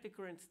I get the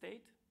current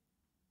state,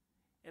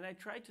 and I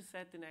try to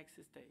set the next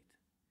state.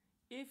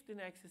 If the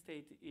next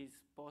state is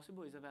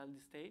possible, is a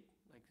valid state,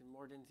 like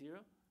more than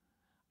 0,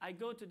 I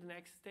go to the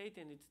next state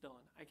and it's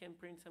done. I can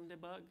print some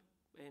debug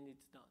and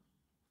it's done.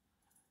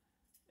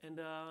 And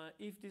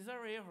if these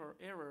are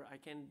error, I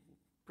can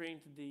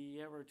print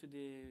the error to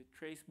the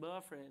trace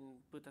buffer and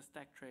put a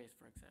stack trace,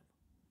 for example.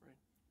 Right?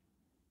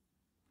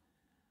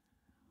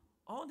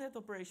 All that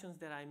operations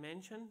that I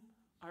mentioned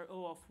are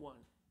O of 1.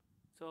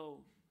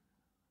 So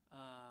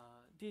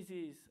this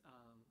is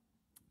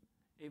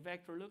a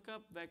vector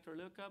lookup,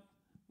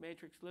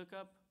 matrix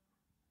lookup,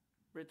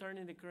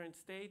 returning the current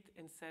state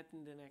and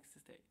setting the next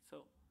state.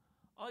 So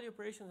all the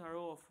operations are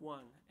O of 1,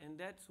 and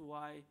that's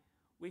why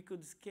we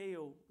could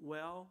scale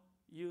well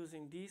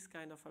using this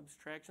kind of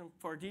abstraction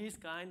for these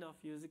kind of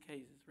use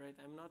cases, right?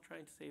 I'm not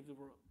trying to save the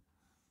world.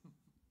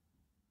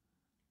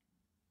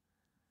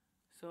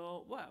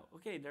 So, well,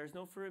 okay, there's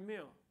no free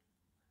meal.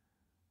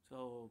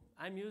 So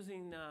I'm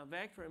using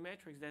vector and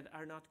metrics that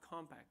are not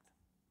compact.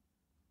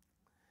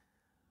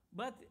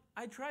 But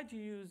I tried to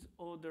use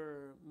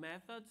other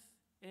methods,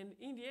 and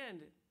in the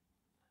end,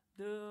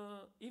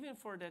 even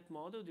for that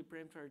model, the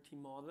parameter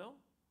model,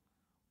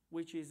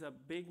 which is a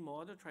big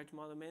model, try to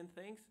model many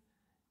things,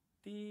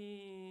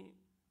 the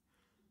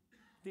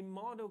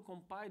model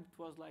compiled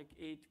was like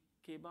 8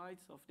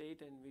 kbytes of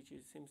data, and which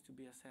seems to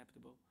be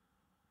acceptable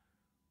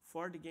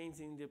for the gains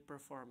in the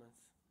performance.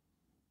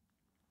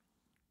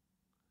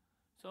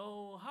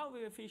 So how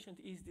efficient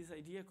is this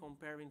idea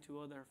comparing to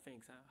other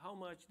things? How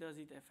much does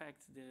it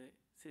affect the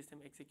system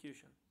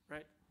execution,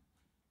 right?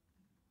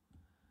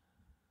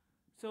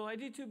 So I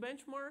did 2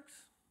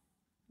 benchmarks,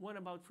 one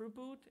about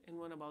throughput and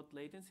one about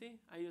latency.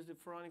 I used the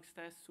Phoronix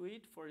test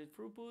suite for the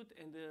throughput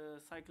and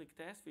the cyclic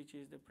test, which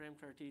is the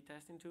parameter T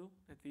testing tool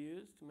that we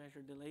use to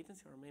measure the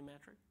latency or main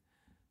metric,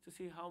 to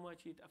see how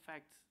much it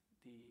affects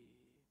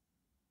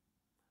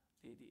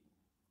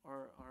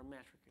our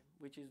metric,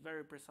 which is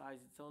very precise.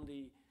 It's on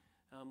the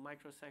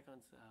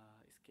microseconds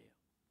scale.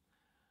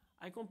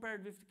 I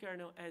compared with the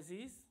kernel as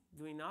is,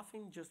 doing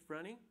nothing, just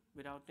running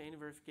without any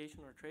verification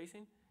or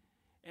tracing.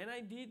 And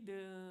I did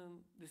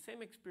the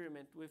same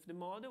experiment with the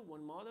model,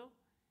 one model,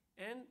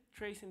 and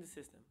tracing the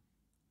system.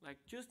 Like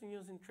just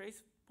using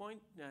trace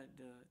point, the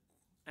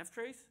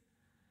ftrace,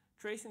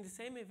 tracing the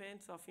same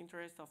events of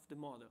interest of the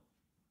model.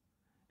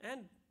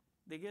 And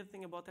the good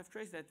thing about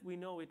ftrace is that we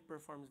know it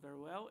performs very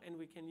well, and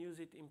we can use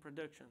it in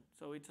production.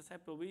 So it's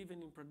acceptable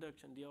even in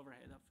production, the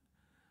overhead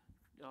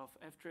of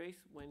ftrace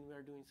when we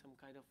are doing some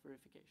kind of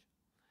verification.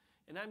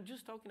 And I'm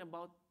just talking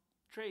about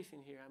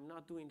tracing here. I'm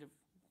not doing the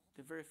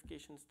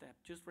verification step,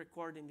 just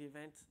recording the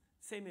events,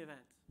 same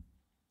events.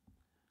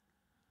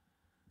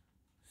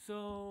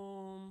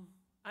 So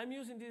I'm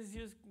using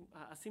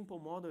a simple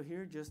model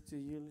here just to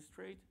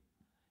illustrate.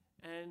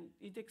 And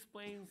it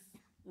explains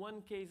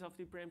one case of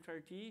the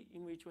parameter T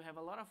in which we have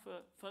a lot of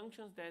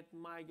functions that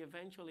might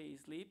eventually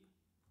sleep.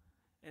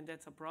 And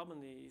that's a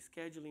problem, the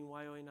scheduling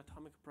while in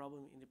atomic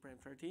problem in the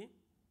parameter T.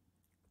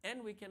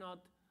 And we cannot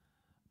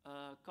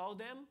call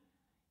them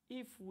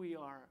if we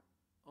are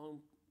on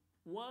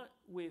one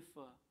with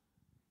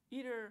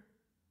either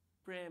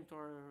preempt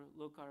or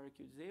local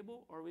RQ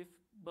disabled or with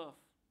buff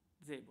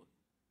disabled,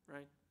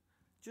 right?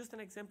 Just an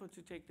example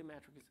to take the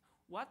metrics.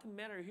 What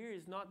matters here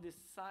is not the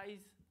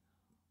size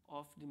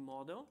of the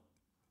model,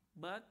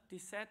 but the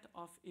set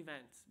of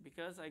events,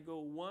 because I go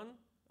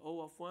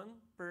O of 1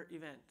 per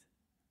event,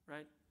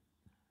 right?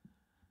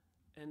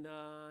 And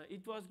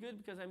it was good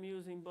because I'm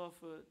using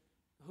both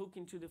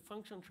hooking to the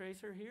function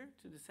tracer here,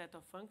 to the set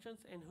of functions,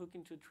 and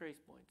hooking to trace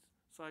points.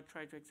 So I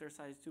try to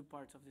exercise 2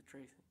 parts of the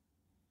tracing.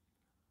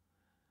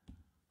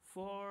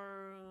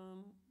 For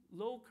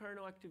low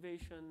kernel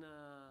activation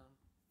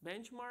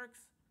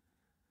benchmarks,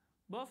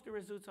 both the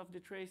results of the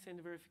trace and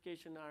the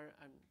verification are,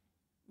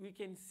 we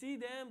can see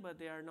them, but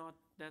they are not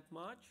that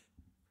much.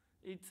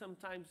 It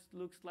sometimes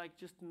looks like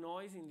just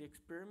noise in the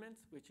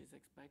experiments, which is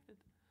expected.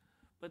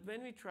 But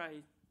when we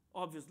try,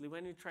 obviously,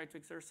 when we try to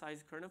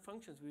exercise kernel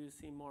functions, we will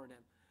see more of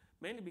them.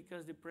 Mainly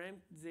because the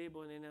preempt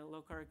disabled and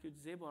local RQ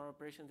disabled are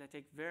operations that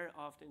take very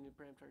often in the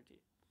parameter T.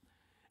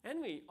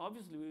 And we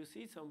obviously will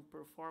see some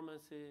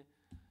performance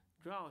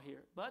draw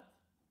here. But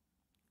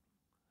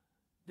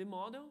the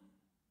model,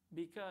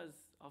 because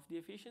of the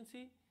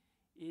efficiency,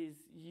 is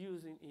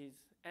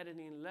adding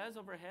in less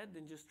overhead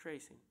than just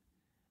tracing.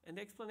 And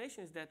the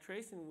explanation is that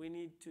tracing, we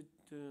need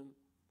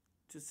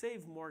to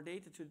save more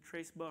data to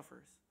trace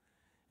buffers.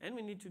 And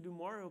we need to do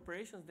more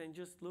operations than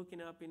just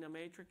looking up in a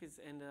matrix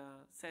and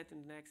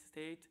setting the next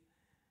state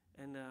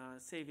and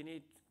saving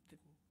it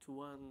to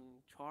one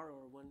char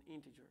or one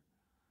integer.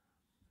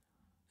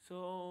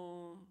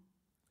 So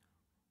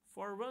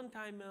for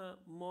runtime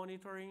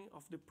monitoring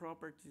of the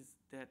properties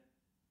that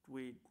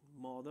we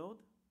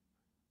modeled,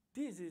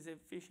 this is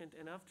efficient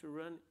enough to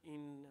run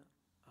in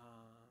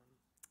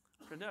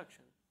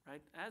production,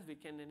 right? As we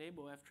can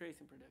enable ftrace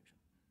in production.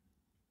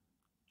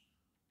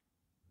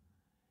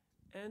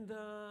 And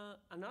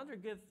another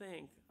good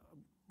thing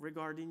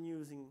regarding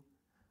using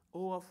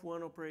O of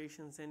 1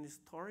 operations and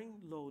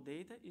storing low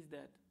data is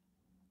that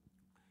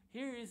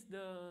here is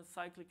the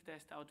cyclic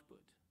test output,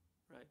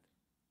 right?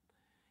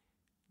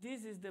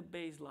 This is the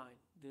baseline,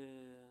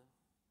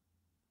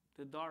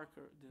 the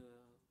darker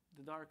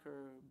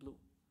blue.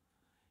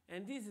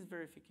 And this is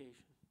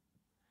verification.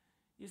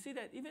 You see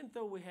that even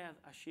though we have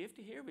a shift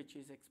here, which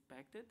is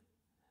expected,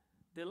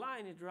 the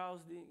line it draws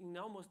in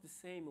almost the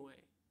same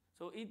way.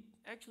 So it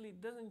actually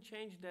doesn't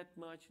change that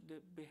much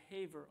the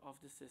behavior of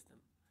the system.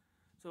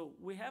 So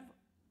we have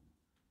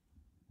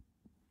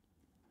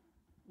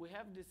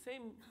the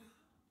same,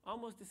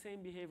 almost the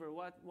same behavior.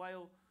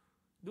 While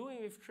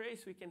doing with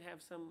trace, we can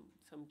have some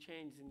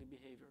change in the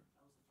behavior.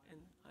 And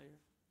higher.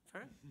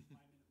 Sorry?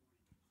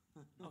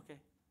 Okay.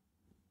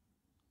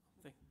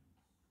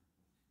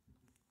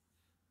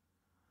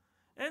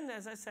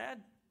 as I said,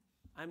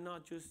 I'm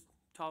not just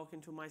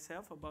talking to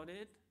myself about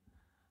it.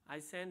 I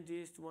sent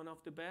this to one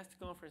of the best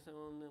conferences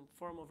on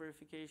formal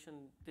verification,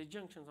 the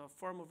junctions of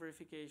formal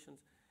verifications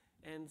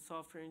and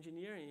software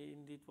engineering,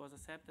 and it was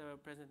accepted. I will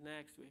present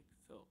next week.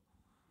 So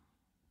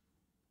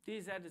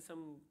these added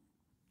some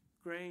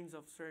grains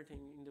of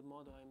certainty in the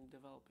model I'm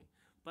developing.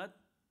 But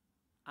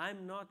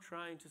I'm not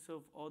trying to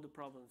solve all the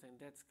problems, and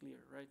that's clear,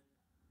 right?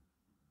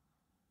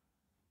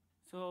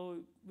 So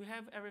we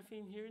have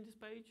everything here in this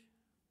page.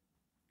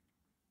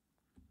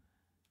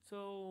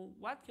 So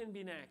what can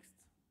be next?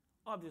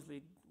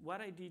 Obviously,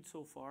 what I did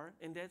so far,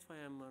 and that's why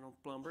I'm on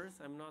Plumbers.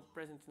 I'm not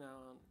present now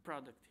on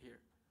product here.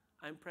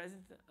 I'm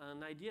present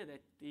an idea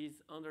that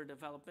is under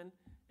development,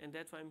 and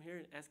that's why I'm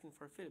here asking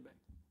for feedback.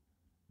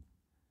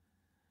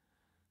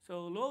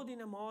 So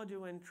loading a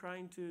module and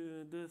trying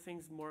to do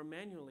things more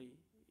manually,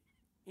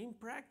 in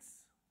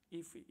practice,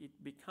 if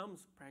it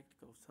becomes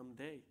practical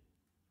someday,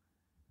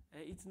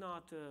 it's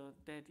not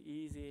that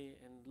easy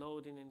and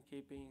loading and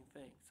keeping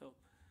things. So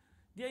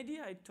the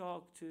idea I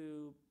talked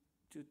to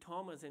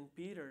Thomas and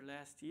Peter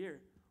last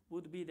year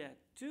would be that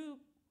to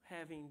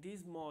having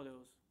these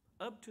models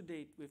up to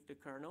date with the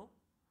kernel,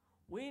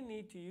 we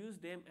need to use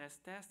them as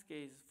test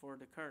cases for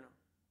the kernel,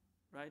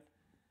 right?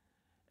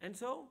 And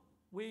so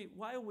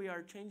while we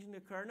are changing the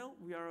kernel,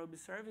 we are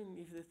observing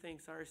if the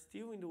things are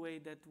still in the way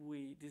that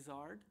we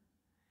desired.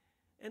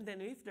 And then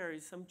if there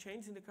is some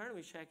change in the kernel,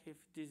 we check if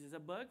this is a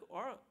bug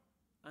or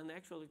an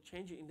actual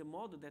change in the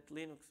model that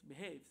Linux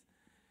behaves.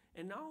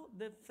 And now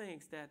the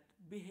things that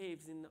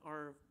behaves in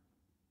our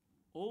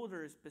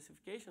older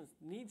specifications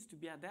needs to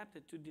be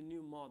adapted to the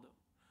new model.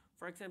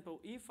 For example,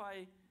 if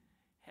I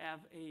have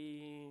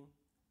a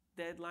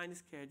deadline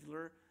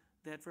scheduler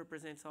that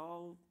represents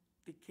all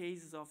the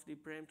cases of the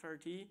parameter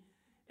RT,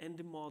 and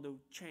the model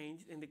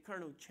changed, and the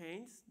kernel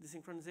changed, the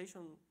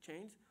synchronization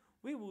changed,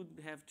 we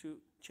would have to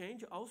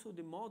change also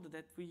the model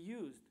that we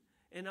used,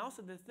 and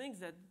also the things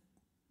that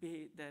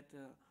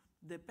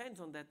depends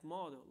on that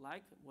model,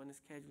 like one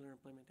scheduler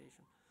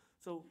implementation.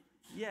 So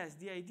yes,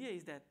 the idea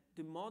is that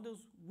the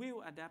models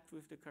will adapt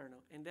with the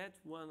kernel, and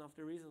that's one of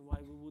the reasons why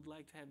we would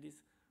like to have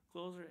this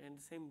closer and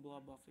the same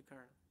blob of the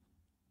kernel.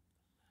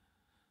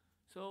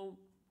 So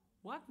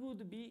what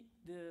would be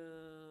the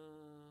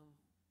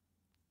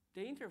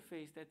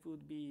interface that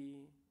would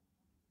be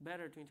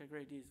better to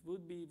integrate this?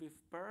 Would be with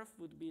perf,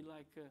 would be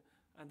like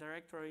a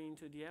directory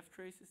into the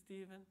ftrace,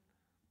 Steven?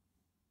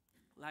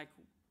 Like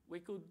we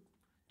could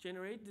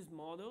generate these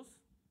models,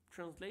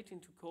 translate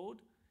into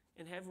code,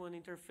 and have one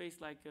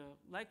interface like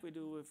we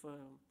do with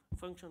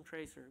function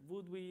tracer.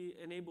 Would we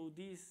enable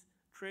this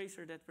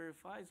tracer that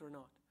verifies or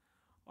not?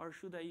 Or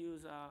should I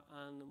use a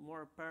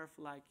more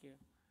perf-like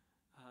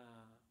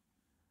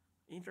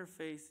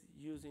interface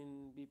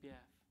using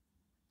BPF?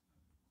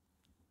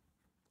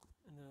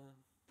 And,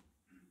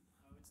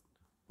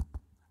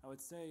 I would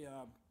say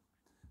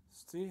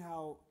see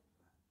how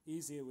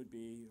easy it would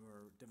be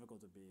or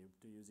difficult it would be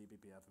to use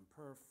eBPF and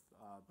perf.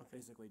 Okay.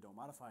 Basically, don't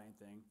modify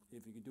anything.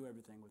 If you can do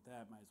everything with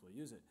that, might as well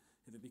use it.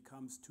 If it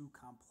becomes too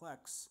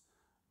complex,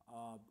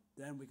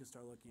 then we can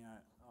start looking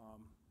at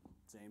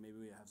saying maybe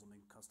we have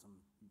something custom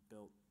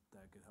built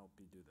that could help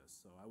you do this.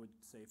 So I would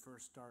say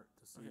first start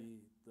to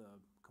see the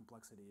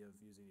complexity of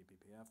using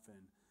eBPF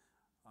and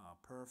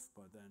perf,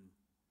 but then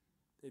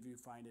if you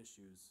find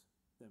issues,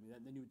 then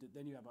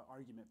you have an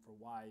argument for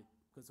why.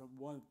 Because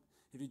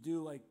if you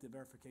do like the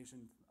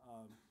verification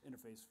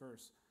interface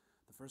first,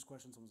 the first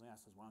question someone's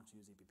asked is, why don't you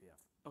use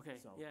eBPF? okay,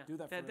 So yeah, do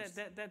that first.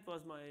 That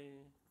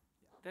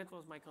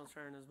was my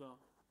concern as well.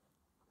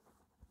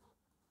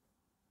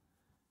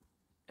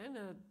 And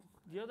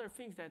the other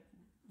things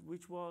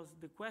which was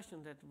the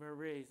question that were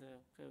raised.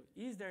 So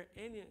is there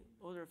any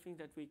other thing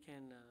that we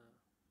can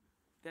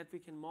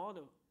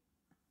model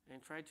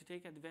and try to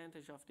take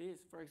advantage of this?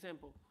 For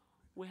example,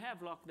 we have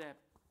LockDep,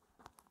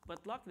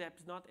 but LockDep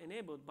is not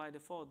enabled by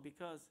default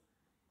because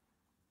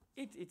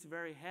it's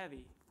very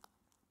heavy,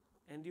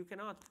 and you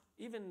cannot,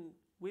 even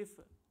with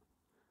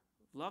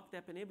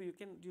LockDep enable,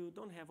 you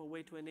don't have a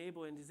way to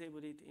enable and disable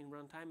it in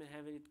runtime and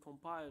have it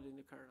compiled in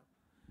the kernel.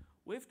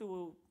 With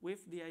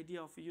the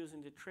idea of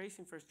using the trace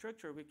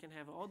infrastructure, we can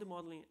have all the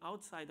modeling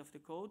outside of the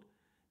code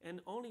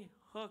and only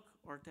hook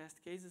or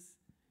test cases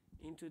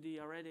into the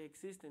already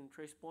existing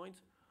trace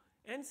points.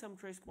 And some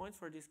trace points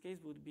for this case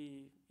would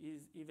be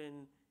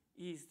even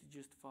easy to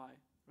justify,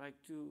 right?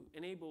 To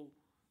enable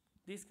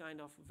this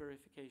kind of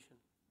verification.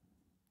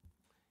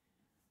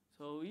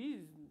 So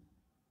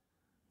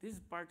this is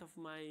part of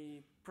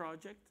my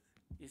project,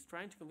 is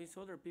trying to convince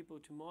other people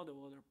to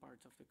model other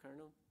parts of the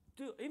kernel,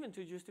 even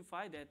to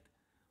justify that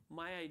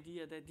my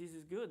idea that this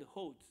is good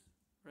holds,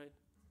 right?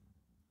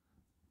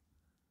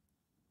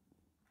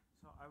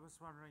 So I was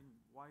wondering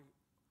why,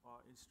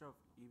 instead of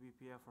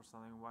eBPF or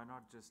something, why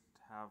not just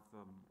have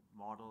the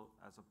model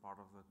as a part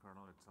of the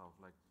kernel itself?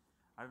 Like,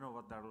 I don't know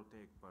what that'll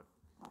take, but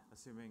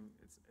assuming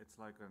it's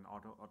like an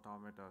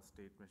automata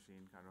state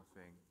machine kind of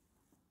thing,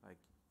 like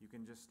you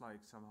can just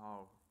like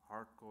somehow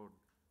hard code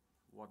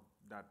what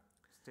that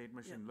state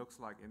machine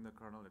looks like in the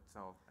kernel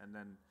itself, and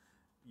then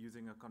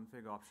using a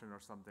config option or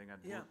something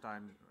at Yeah. boot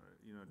time,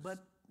 you know.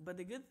 But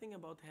the good thing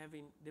about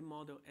having the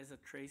model as a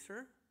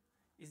tracer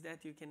is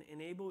that you can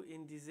enable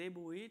and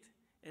disable it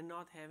and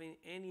not having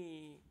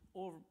any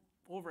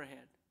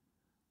overhead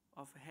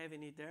of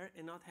having it there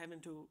and not having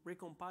to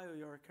recompile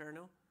your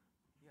kernel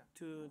Yeah.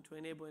 to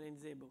enable and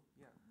disable.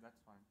 Yeah, that's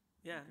fine.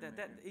 Yeah, can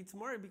that make it's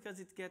more because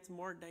it gets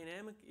more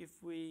dynamic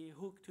if we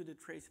hook to the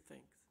trace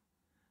things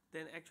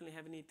than actually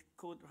having it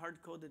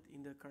hard coded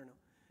in the kernel.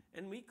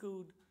 And we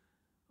could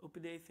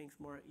update things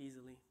more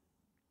easily.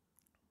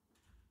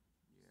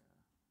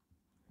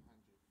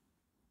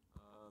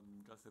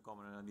 Just a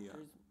common idea.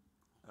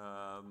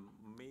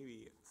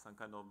 Maybe some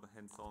kind of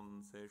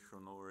hands-on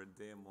session or a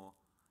demo,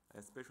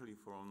 especially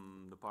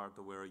from the part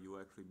where you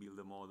actually build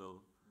a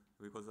model,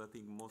 because I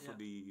think most of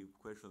the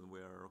questions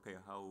were, okay,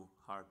 how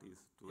hard it is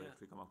to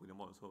actually come up with a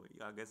model. So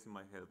yeah, I guess it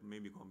might help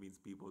maybe convince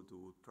people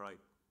to try.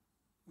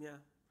 Yeah.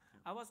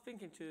 I was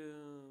thinking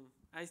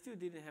I still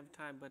didn't have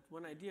time, but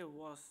one idea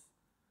was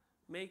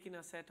making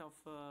a set of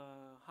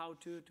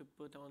how-to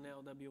put on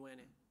LWN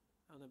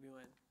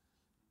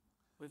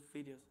with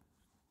videos.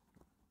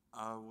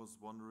 I was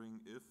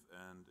wondering if,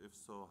 and if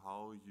so,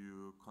 how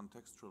you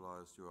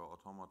contextualize your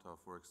automata.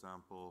 For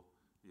example,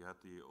 you had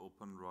the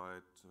open,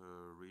 write,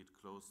 read,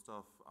 close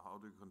stuff. How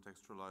do you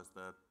contextualize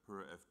that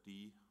per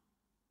FD?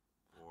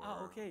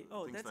 Or okay.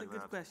 things That's like a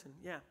good that? question.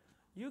 Yeah.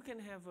 You can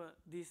have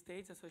these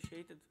states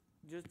associated.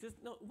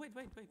 No, wait.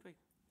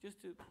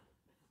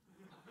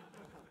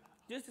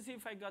 Just to see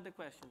if I got the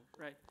question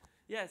right.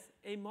 Yes,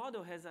 a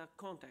model has a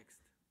context.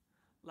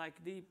 Like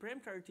the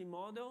parameter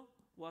model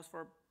was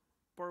for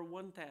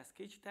one task.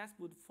 Each task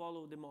would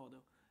follow the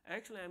model.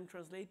 Actually, I'm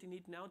translating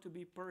it now to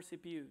be per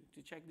CPU,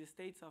 to check the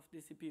states of the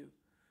CPU,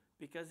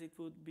 because it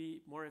would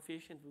be more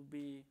efficient, would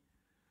be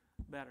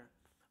better.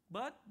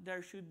 But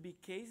there should be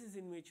cases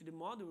in which the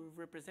model will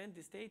represent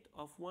the state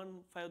of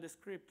one file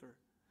descriptor.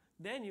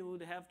 Then you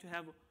would have to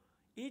have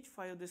each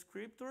file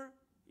descriptor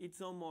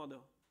its own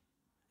model.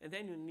 And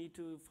then you need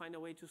to find a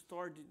way to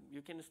store,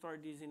 you can store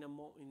this in a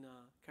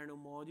kernel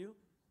module,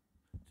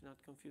 to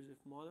not confuse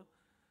with model,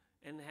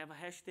 and have a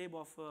hash table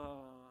of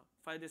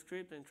file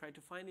descriptor and try to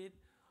find it.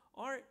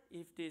 Or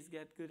if this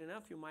gets good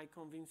enough, you might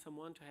convince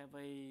someone to have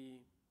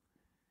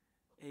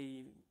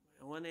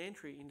one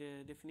entry in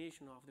the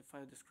definition of the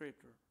file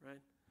descriptor,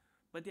 right?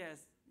 But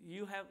yes,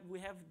 we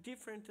have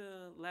different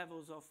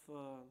levels of,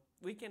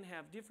 we can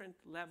have different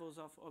levels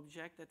of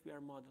object that we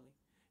are modeling.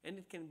 And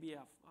it can be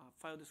a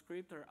file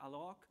descriptor, a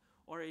lock,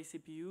 or a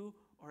CPU,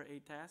 or a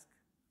task.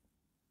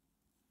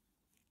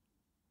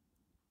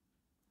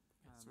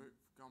 So we've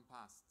gone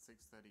past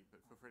 6:30,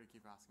 but feel free to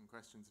keep asking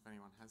questions if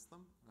anyone has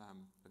them.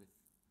 But if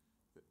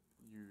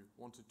you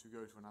wanted to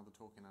go to another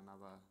talk in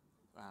another,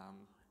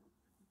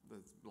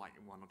 there's like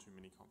 1 or 2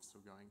 mini-confs still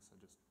going, so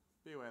just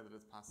be aware that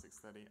it's past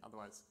 6:30.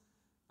 Otherwise,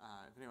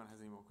 if anyone has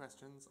any more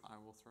questions, I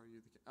will throw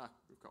you the...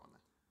 we've got one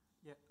there.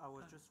 Yeah, I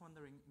was just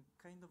wondering, it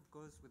kind of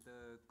goes with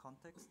the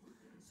context.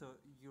 So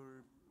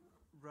you're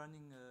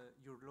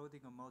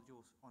loading a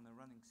module on a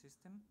running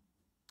system.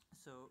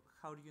 So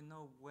how do you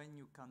know when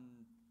you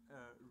can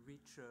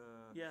reach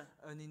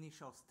an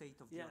initial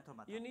state of the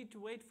automata? You need to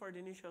wait for the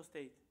initial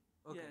state.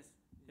 Okay. Yes.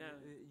 Yeah.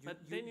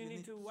 But then you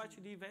need to watch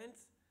the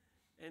events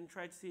and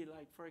try to see,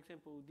 like, for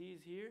example,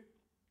 these here.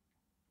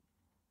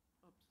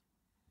 Oops.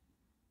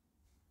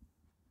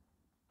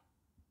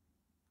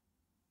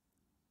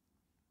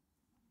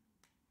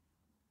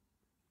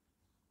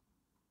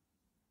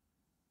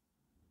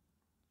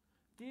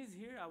 These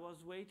here, I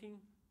was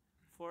waiting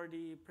for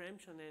the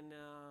preemption and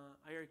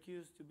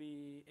IRQs to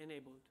be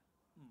enabled.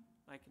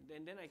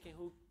 And then I can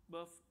hook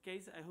both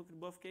cases. I hooked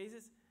both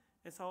cases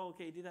and saw,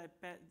 okay,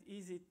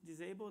 is it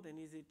disabled and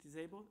is it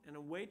disabled? And I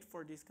wait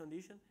for this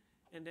condition,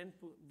 and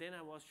then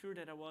I was sure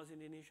that I was in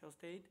the initial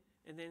state,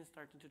 and then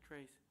starting to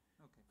trace.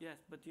 Okay.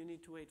 Yes, but you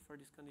need to wait for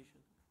this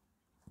condition.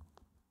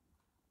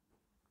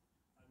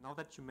 Now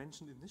that you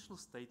mentioned initial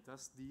state,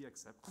 does the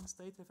accepting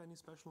state have any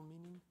special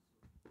meaning?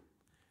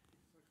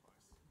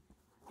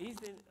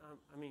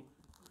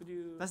 Could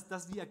you...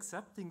 Does the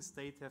accepting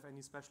state have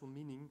any special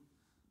meaning?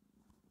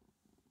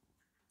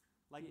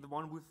 Like the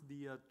one with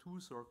the 2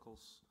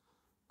 circles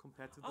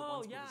compared to the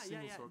ones with a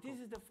single circle. This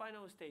is the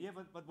final state. Yeah,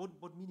 but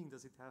what meaning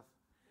does it have?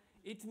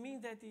 It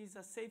means that it's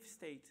a safe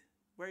state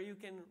where you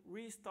can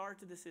restart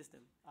the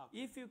system.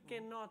 Okay. If you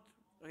cannot,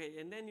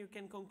 and then you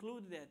can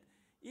conclude that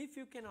if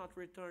you cannot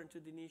return to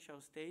the initial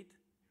state,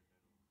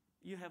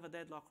 you have a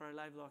deadlock or a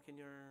live lock in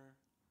your...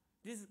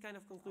 This is kind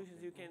of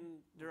conclusions you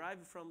can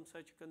derive from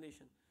such a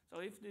condition. So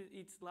if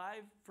it's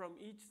live from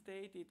each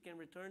state, it can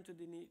return to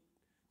the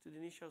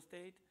initial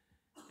state,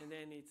 and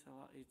then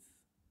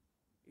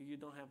you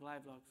don't have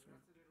live locks.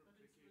 That's a little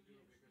tricky too,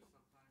 because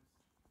sometimes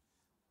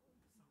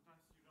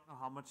you don't know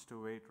how much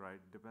to wait, right?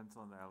 Depends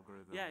on the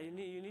algorithm. Yeah,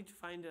 you need to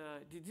find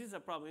this is a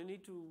problem. You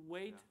need to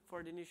wait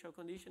for the initial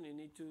condition. You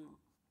need to...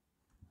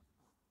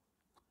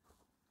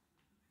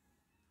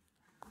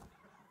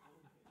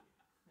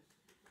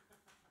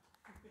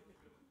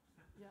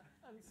 Yeah,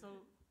 and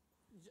so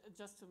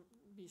just to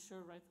be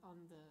sure, right,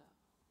 on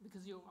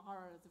because you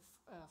are at the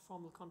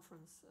formal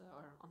conference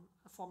or on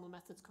a formal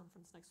methods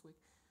conference next week,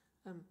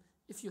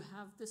 if you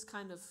have this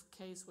kind of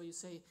case where you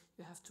say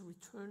you have to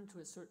return to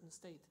a certain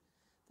state,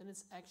 then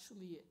it's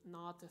actually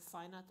not a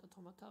finite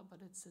automata, but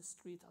it's a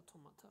street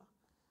automata.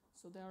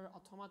 So there are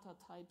automata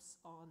types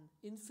on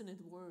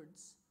infinite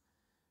words,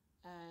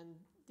 and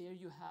there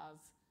you have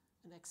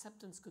an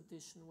acceptance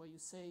condition where you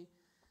say,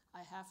 I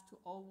have to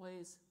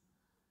always,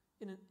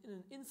 in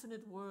an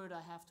infinite word,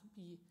 I have to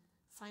be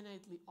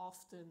finitely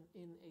often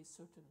in a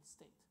certain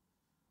state.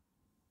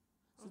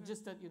 So Okay.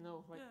 just that you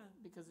know, right? Yeah.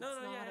 Because it's No,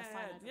 not yeah, a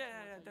finite automata,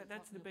 yeah. you're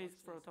That's the talking about base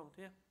for space.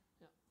 automata. Yeah.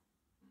 Yeah.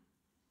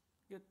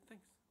 Good.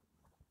 Thanks.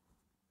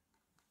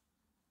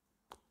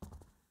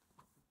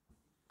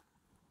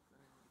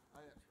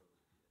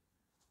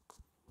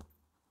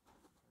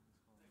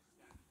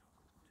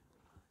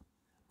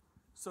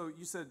 So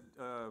you said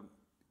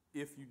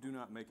if you do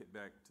not make it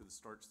back to the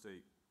start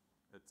state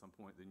at some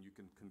point, then you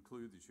can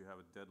conclude that you have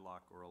a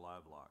deadlock or a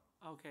live lock.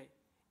 Okay.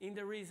 In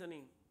the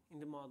reasoning, in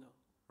the model.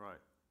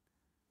 Right.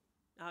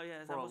 Oh,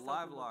 yes. For I a was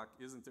live talking lock,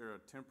 isn't there a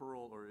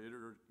temporal or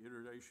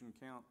iteration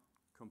count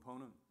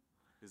component?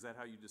 Is that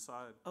how you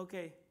decide?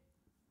 Okay.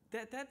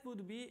 That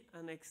would be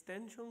an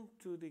extension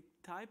to the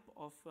type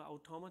of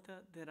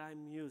automata that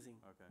I'm using.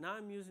 Okay. Now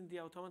I'm using the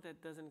automata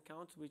that doesn't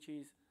count, which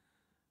is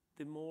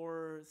the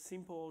more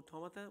simple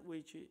automata,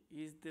 which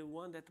is the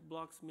one that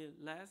blocks me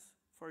less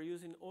for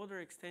using other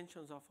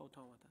extensions of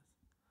automatas.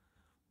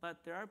 But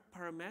there are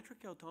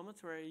parametric automata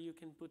where you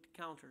can put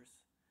counters.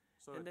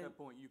 So And at then- that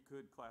point, you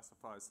could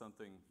classify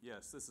something,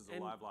 yes, this is a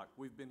And- live lock.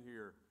 We've been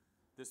here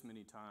this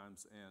many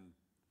times, and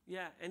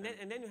Yeah, and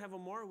then you have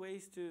more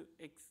ways to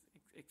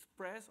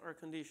express our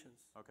conditions.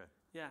 okay.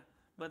 Yeah,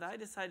 but I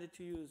decided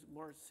to use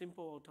more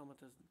simple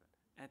automatas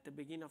at the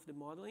beginning of the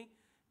modeling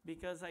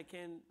because I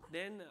can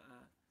then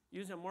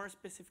use a more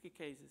specific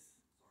cases.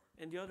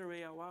 And the other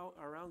way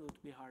around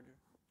would be harder.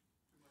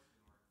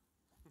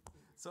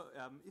 So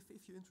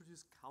if you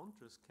introduce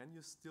counters, can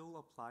you still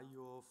apply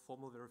your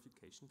formal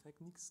verification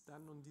techniques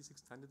then on these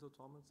extended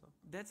automata?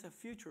 That's a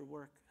future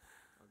work.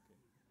 Okay.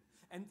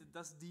 And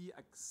does the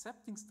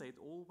accepting state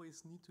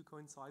always need to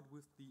coincide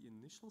with the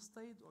initial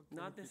state, or can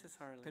Not it be,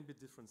 necessarily. can be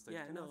different states?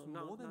 Yeah, can you no, have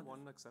no, more than not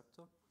one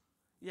acceptor?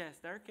 Yes,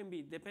 there can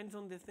be. Depends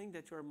on the thing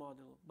that you're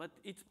modeling, but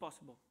it's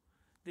possible.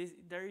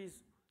 There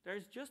is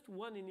just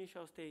one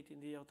initial state in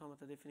the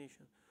automata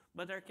definition,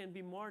 but there can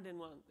be more than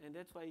one, and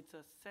that's why it's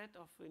a set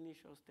of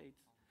initial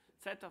states,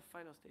 set of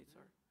final states.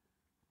 Sorry,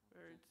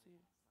 where it's here.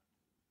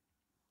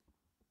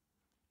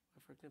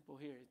 For example,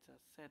 here it's a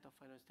set of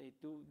final state.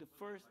 Do the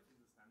first.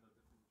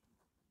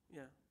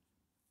 Yeah.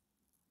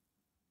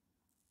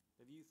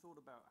 Have you thought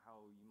about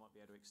how you might be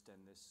able to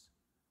extend this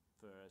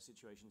for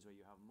situations where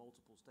you have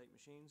multiple state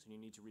machines and you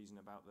need to reason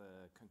about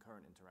the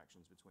concurrent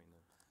interactions between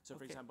them? So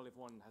for Okay. example, if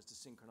one has to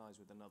synchronize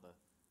with another,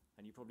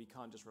 and you probably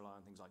can't just rely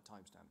on things like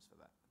timestamps for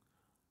that.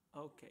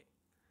 Okay.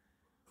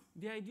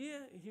 The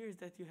idea here is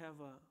that you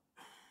have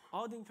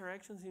all the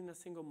interactions in a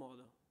single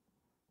model,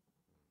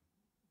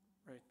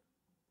 right?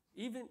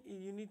 Even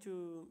you need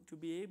to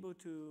be able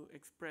to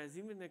express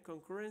even the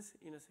concurrence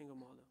in a single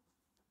model.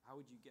 How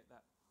would you get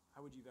that?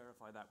 How would you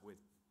verify that with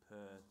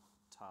per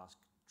task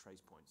trace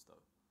points,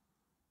 though?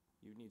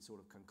 You'd need sort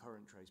of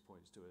concurrent trace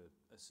points to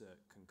assert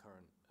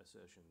concurrent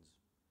assertions.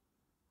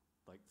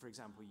 Like, for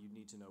example, you'd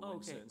need to know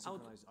when certain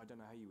synchronized. I don't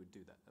know how you would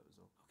do that. That was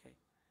all. Okay.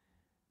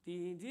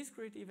 The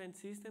discrete event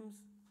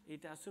systems,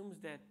 it assumes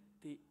that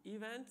the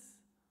events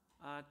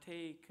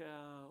take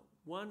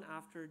one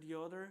after the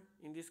other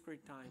in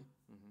discrete time.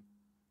 Mm-hmm.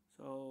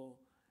 So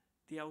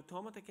the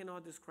automata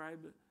cannot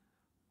describe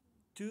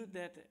two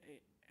that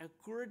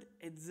occurred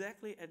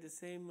exactly at the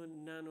same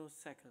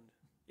nanosecond.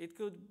 It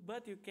could,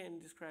 but you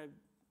can describe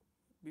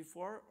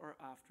before or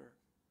after,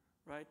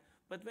 right?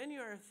 But when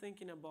you are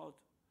thinking about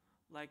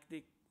like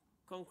the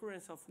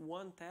concurrence of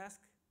one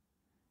task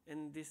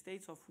and the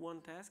states of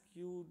one task,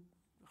 you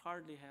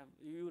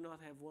not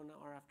have one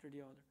or after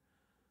the other.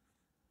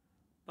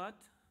 But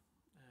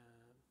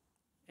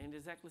in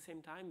exactly the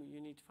same time, you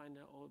need to find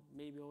out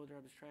maybe other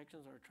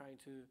abstractions or trying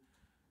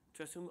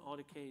to assume all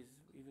the cases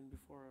even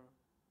before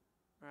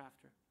or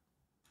after.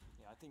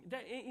 Yeah, I think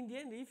That, in the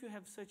end, if you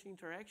have such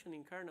interaction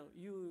in kernel,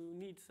 you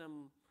need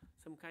some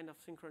kind of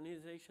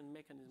synchronization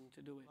mechanism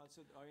to do it.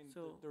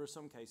 There are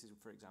some cases,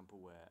 for example,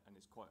 where, and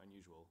it's quite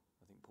unusual,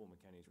 I think Paul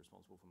McKenney is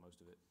responsible for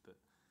most of it, but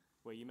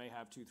where you may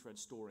have two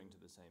threads storing to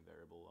the same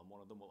variable, and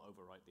one of them will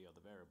overwrite the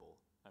other variable,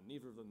 and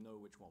neither of them know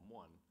which one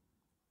won,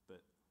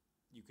 but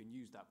you can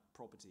use that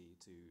property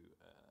to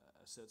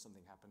assert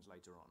something happens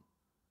later on.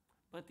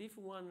 But if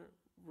one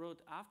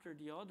wrote after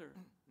the other,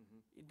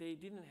 they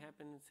didn't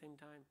happen at the same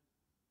time.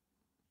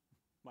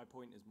 My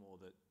point is more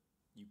that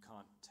you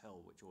can't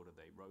tell which order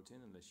they wrote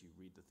in unless you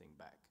read the thing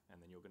back,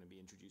 and then you're going to be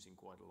introducing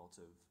quite a lot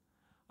of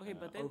Okay,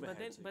 but then your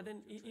trace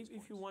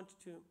if you points. wanted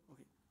to,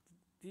 okay,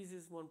 this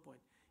is one point.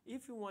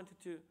 If you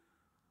wanted to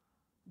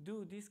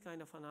do this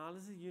kind of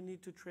analysis, you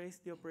need to trace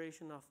the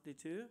operation of the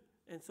two,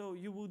 and so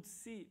you would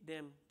see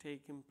them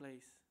taking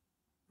place,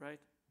 right?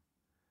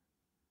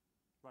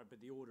 Right,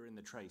 but the order in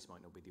the trace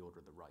might not be the order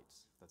of the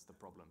writes. That's the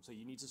problem. So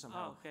you need to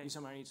somehow, you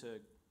somehow need to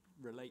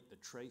relate the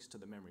trace to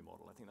the memory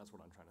model. I think that's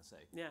what I'm trying to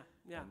say. Yeah,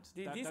 yeah.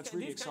 And that's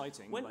really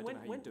exciting, but I don't know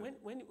how you do it.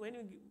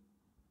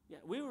 Yeah,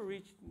 we will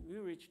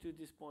reach to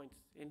these points,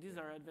 and these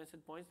are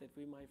advanced points that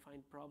we might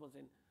find problems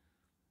in.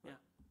 Yeah,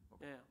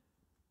 yeah.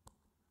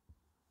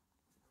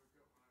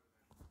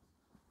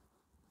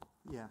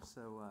 Yeah,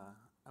 so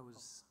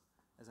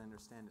as I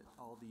understand it,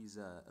 all these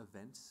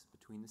events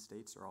between the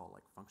states are all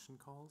like function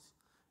calls,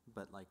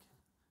 but like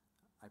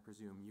I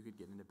presume you could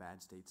get into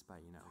bad states by,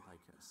 like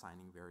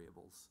assigning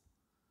variables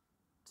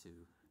to,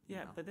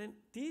 Yeah, but then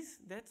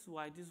that's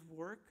why this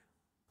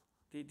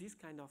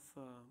kind of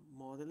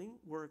modeling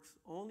works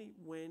only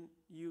when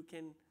you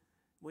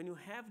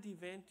have the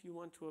event you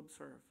want to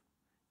observe.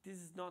 This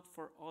is not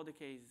for all the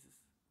cases.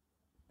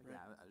 Right?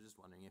 Yeah, I was just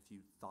wondering if you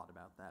thought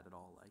about that at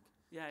all, like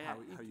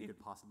how you could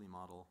possibly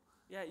model.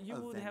 Yeah, you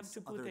would have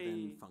to put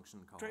a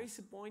trace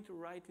point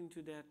right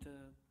into that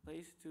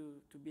place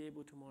to be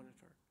able to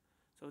monitor.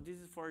 So this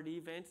is for the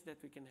events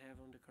that we can have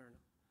on the kernel.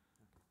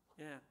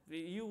 Okay. Yeah,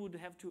 you would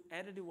have to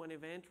add the one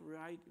event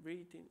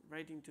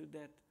right into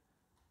that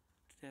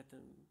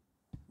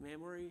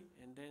memory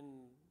and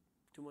then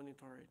to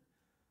monitor it.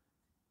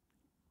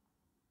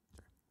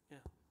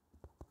 Sure.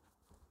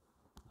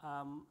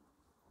 Yeah.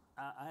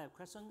 I have a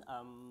question.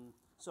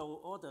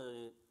 So all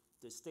the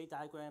state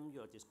diagram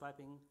you're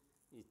describing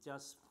is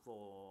just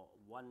for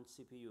one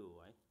CPU,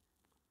 right?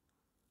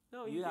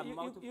 No, you have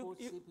multiple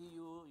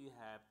CPU, you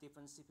have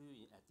different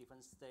CPU at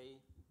different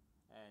state,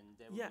 and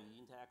there will be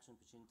interaction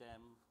between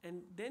them.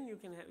 And then you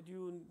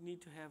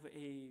need to have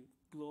a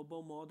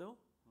global model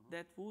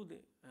that would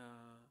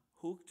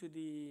hook to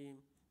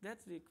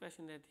that's the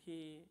question that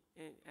he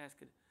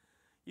asked.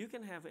 You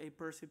can have a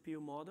per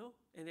CPU model,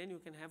 and then you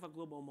can have a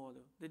global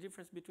model. The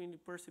difference between the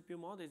per CPU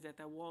model is that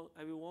I will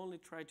only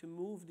try to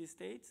move the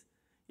states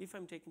if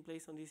I'm taking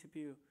place on the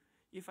CPU.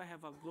 If I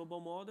have a global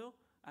model,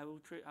 I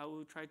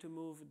will try to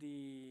move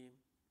the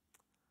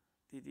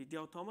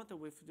automata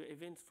with the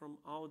events from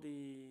all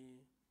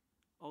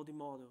the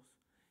models.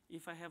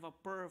 If I have a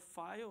per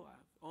file,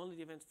 only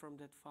the events from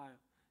that file,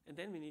 and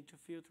then we need to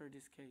filter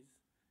this case.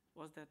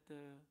 Was that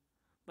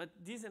but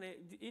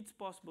it's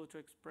possible to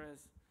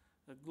express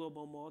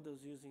global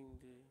models using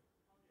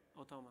the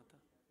automata.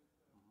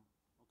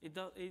 It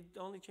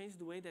only changes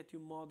the way that you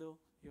model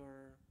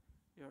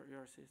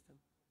your system.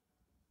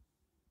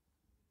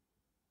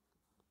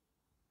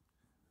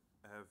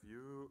 Have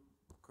you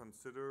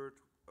considered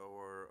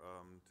or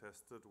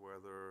tested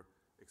whether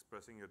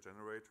expressing your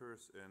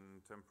generators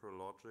in temporal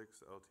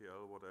logics,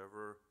 LTL,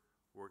 whatever,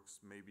 works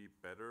maybe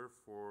better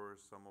for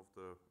some of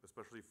the,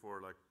 especially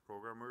for like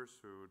programmers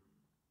who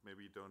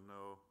maybe don't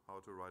know how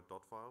to write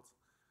dot files?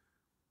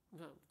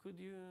 Well, could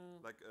you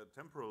like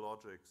temporal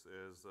logics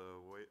is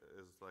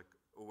like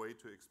a way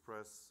to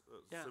express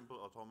simple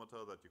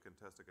automata that you can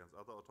test against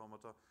other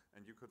automata,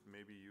 and you could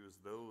maybe use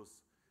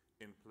those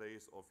in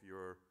place of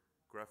your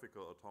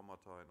graphical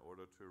automata in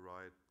order to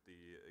write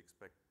the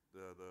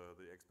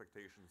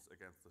expectations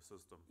against the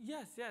system.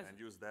 Yes. And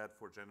use that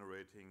for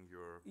generating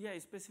your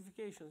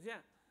specifications.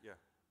 Yeah.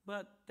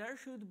 But there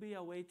should be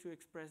a way to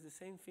express the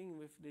same thing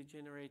with the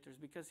generators,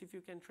 because if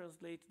you can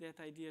translate that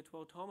idea to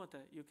automata,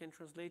 you can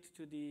translate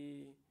to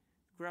the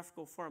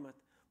graphical format.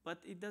 But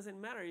it doesn't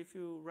matter if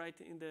you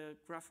write in the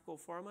graphical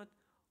format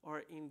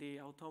or in the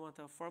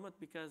automata format,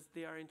 because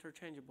they are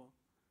interchangeable,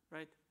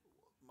 right?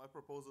 My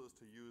proposal is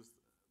to use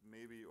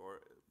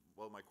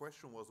my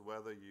question was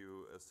whether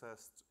you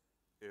assessed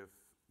if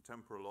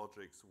temporal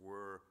logics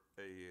were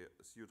a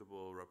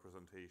suitable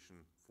representation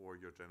for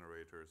your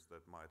generators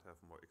that might have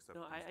more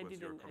acceptance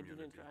with your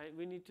community. I didn't.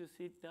 We need to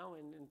sit down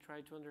and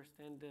try to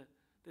understand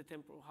the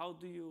temporal. How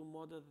do you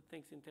model the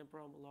things in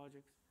temporal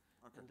logics?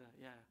 Okay. And,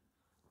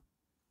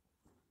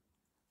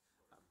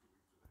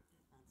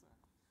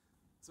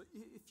 So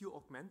if you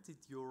augmented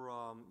your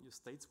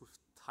states with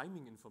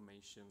timing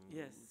information,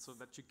 so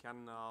that you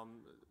can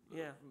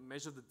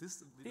measure the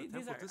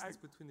temporal distance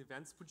between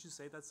events, would you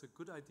say that's a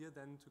good idea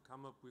then to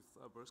come up with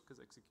worst case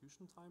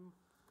execution time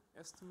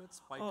estimates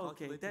by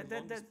calculating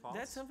longest paths?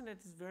 That's something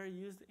that is very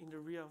used in the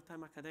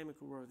real-time academic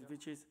world,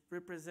 which is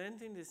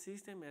representing the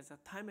system as a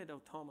timed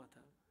automata.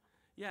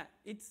 Yeah,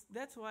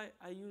 that's why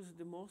I use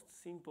the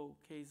most simple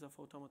case of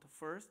automata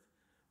first,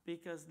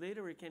 because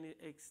later we can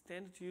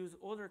extend to use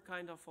other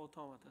kind of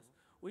automatas,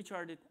 which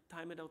are the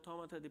timed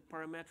automata, the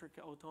parametric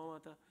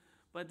automata,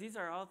 but these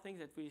are all things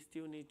that we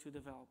still need to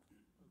develop.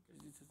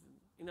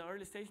 In the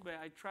early stage, but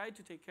I try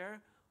to take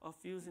care of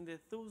using the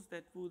tools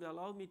that would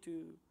allow me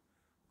to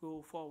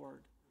go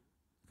forward.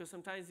 Because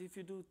sometimes if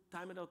you do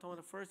timed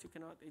automata first,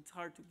 it's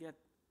hard to get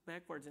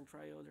backwards and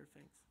try other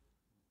things.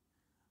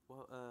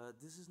 Well,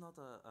 this is not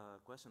a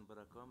question, but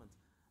a comment.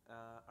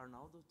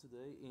 Arnaldo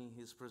today in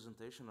his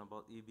presentation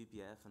about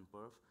eBPF and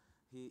perf,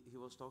 he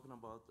was talking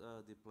about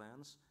the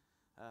plans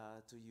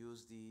to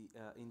use the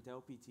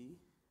Intel PT,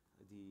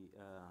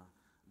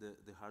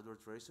 the hardware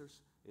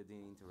tracers, the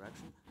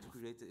interaction, to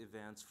create the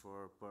events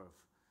for perf.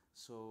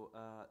 So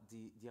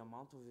the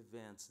amount of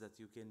events that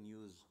you can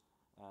use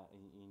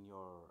in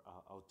your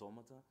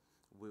automata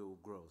will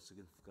grow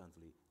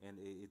significantly, and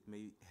it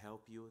may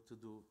help you to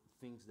do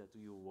things that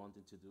you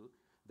wanted to do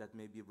that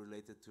may be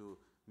related to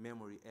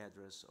memory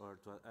address or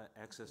to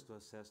access to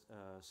a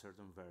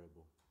certain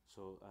variable.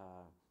 So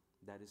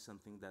that is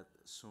something that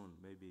soon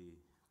may be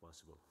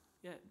possible.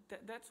 Yeah,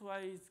 that's why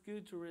it's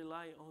good to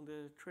rely on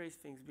the trace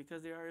things,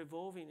 because they are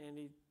evolving, and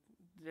we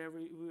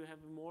will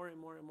have more and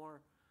more and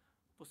more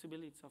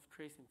possibilities of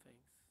tracing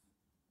things.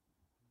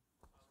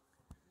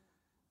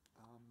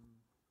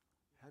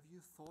 Have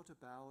you thought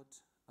about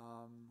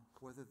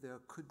whether there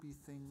could be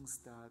things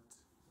that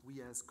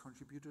we as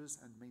contributors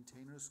and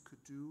maintainers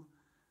could do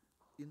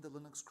in the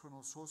Linux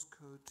kernel source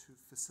code to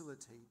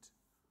facilitate,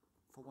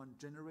 for one,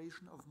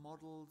 generation of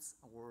models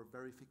or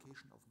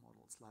verification of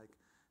models? Like,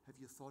 have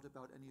you thought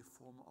about any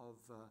form of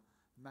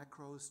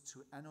macros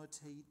to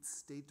annotate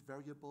state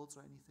variables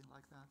or anything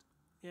like that?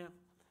 Yeah,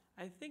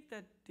 I think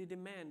that the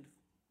demand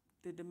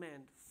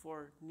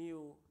for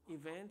new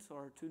events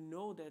or to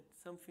know that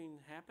something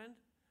happened,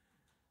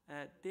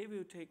 they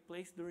will take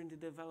place during the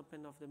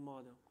development of the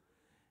model.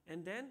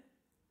 And then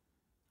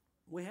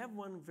we have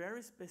one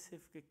very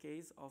specific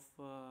case of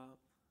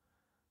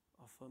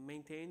a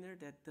maintainer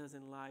that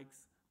doesn't like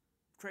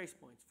trace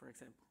points, for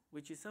example,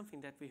 which is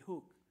something that we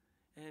hook.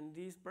 And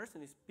this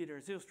person is Peter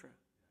Zylstra.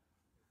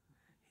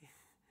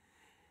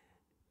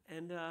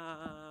 And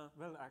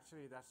well,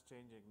 actually, that's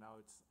changing now.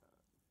 It's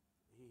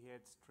he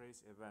hates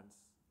trace events.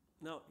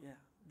 No, yeah,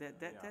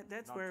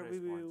 that's where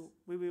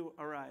we will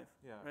arrive.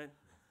 Yeah. Right.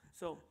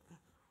 So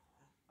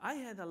I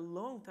had a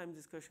long time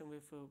discussion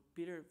with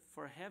Peter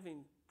for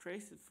having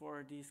traces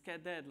for the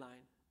SCAD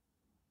deadline,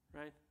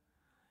 right?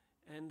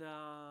 And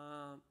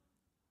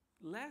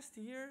last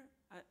year,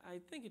 I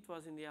think it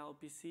was in the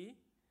LPC,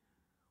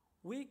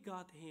 we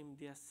got him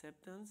the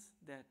acceptance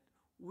that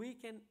we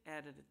can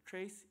add the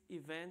trace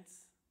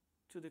events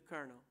to the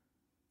kernel,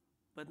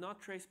 but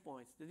not trace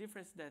points. The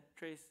difference is that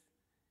trace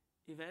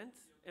events,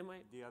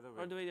 the other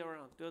way. Or the way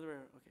around? The other way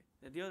around,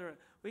 okay. The other way,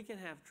 we can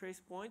have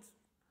trace points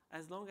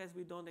as long as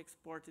we don't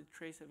export the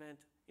trace event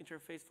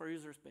interface for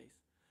user space.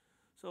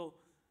 So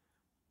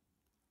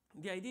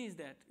the idea is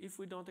that if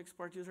we don't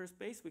export user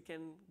space, we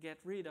can get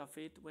rid of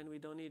it when we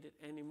don't need it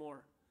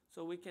anymore.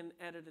 So we can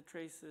add the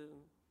trace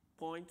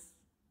points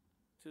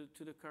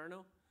to the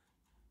kernel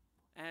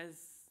as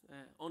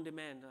on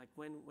demand, like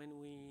when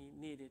we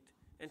need it,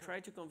 and try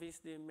to convince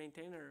the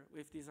maintainer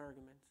with these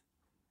arguments.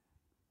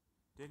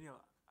 Daniel,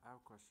 I have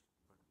a question.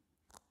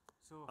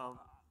 So,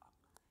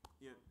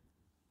 yeah,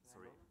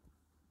 sorry.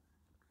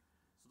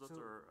 So that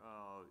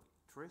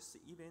trace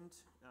event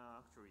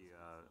actually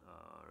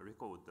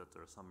record that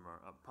there are some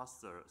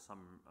pass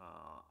some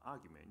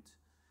argument,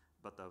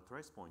 but the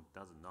trace point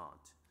does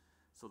not.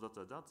 So that's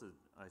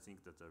I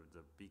think that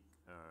the big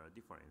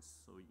difference.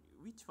 So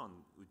which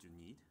one would you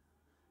need?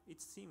 It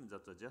seems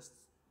that just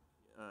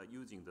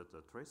using the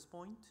trace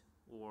point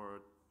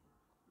or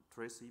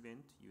trace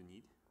event you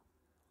need.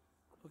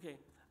 Okay,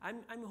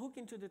 I'm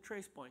hooking to the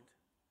trace point.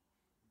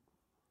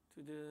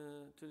 To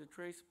the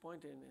trace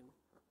point and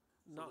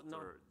so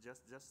not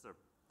just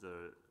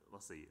the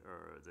let's say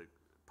the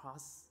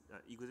pass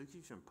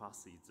execution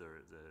pass is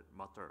the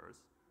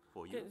matters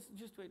for you.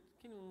 Just wait.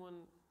 Can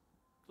one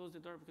close the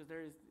door because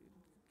there is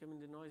coming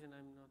the noise and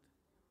I'm not.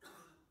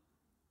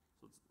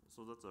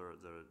 So that's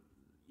the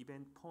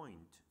event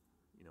point.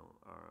 You know,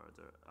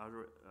 the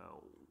other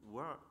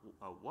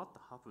what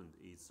happened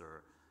is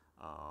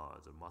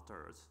the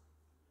matters.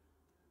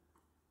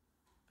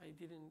 I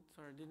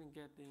didn't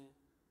get the.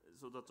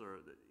 So that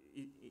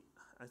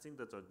I think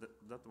that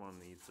that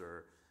one is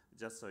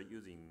just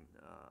using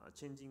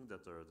changing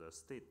that the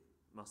state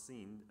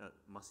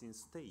machine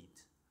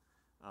state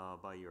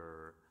by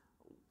your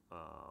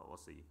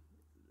let's see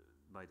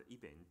by the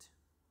event.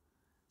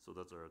 So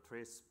that's a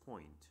trace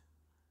point,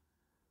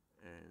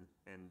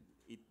 and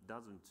it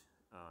doesn't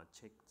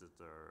check that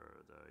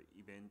the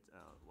event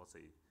let's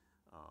say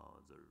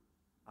the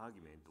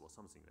argument or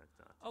something like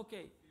that.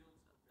 Okay.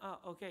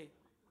 Okay.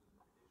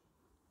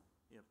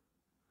 Yep.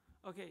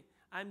 Okay,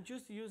 I'm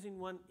just using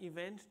one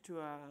event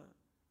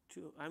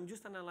I'm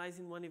just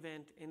analyzing one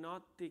event and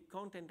not the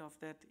content of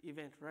that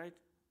event, right?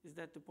 Is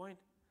that the point?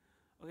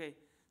 Okay,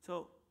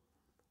 so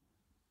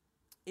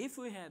if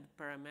we had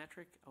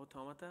parametric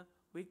automata,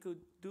 we could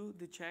do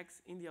the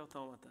checks in the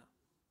automata,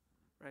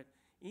 right?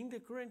 In the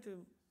current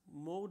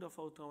mode of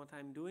automata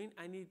I'm doing,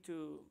 I need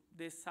to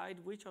decide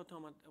which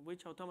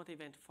automata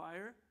event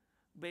fire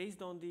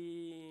based on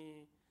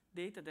the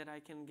data that I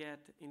can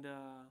get in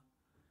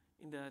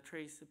the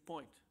trace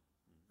point,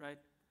 right?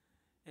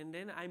 And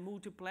then I'm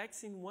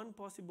multiplexing one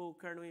possible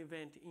kernel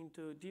event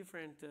into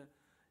different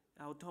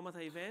automata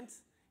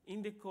events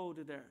in the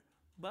code there.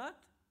 But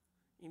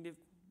if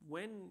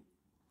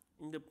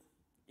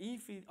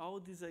all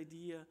this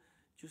idea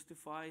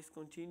justifies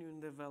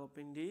continuing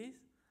developing this,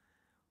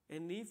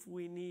 and if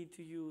we need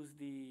to use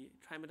the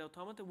timed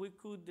automata, we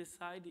could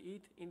decide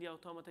it in the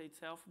automata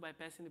itself by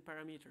passing the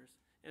parameters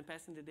and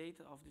passing the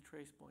data of the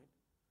trace point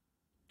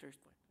trace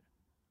point.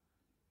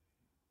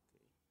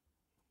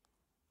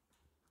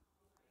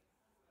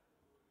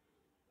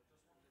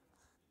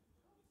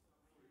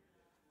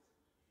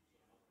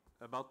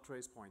 About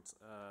trace points,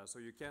 so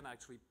you can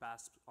actually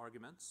pass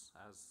arguments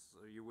as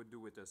you would do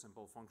with a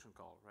simple function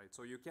call, right?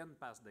 So you can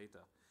pass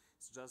data.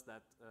 It's just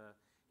that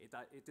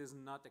it is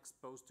not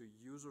exposed to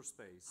user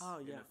space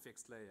in a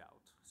fixed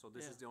layout. So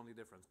this is the only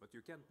difference, but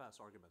you can pass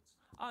arguments.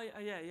 Oh,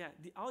 yeah.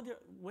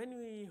 When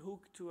we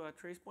hook to a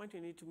trace point, you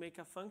need to make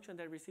a function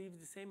that receives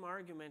the same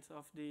arguments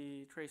of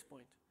the trace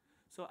point.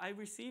 So I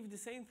receive the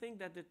same thing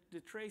that the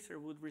tracer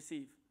would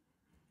receive.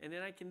 And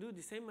then I can do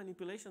the same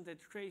manipulations that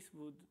trace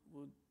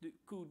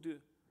could do.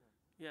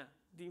 Yeah,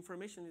 the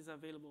information is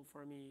available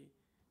for me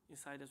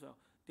inside as well.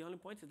 The only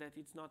point is that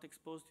it's not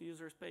exposed to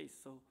user space,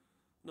 so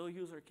no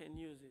user can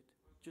use it.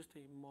 Just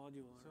a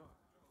module. So,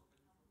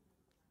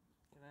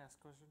 can I ask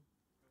a question?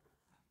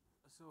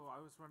 So I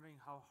was wondering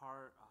how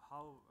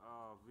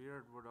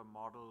weird would a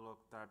model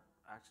look that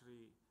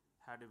actually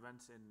had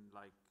events in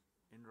like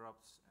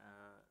interrupts,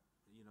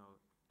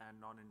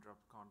 and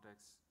non-interrupt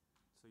context.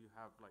 So you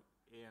have like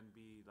A and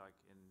B like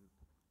in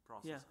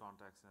process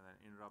context, and then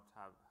interrupt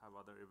have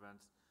other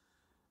events,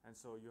 and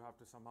so you have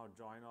to somehow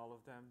join all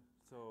of them.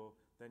 So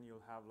then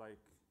you'll have like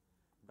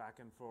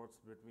back and forths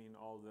between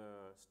all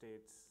the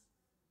states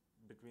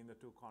between the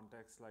two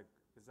contexts. Like,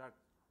 is that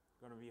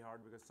going to be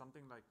hard? Because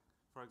something like,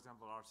 for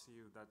example,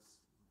 RCU, that's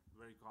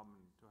very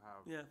common to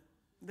have. Yeah,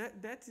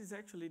 that is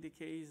actually the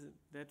case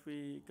that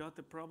we got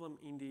the problem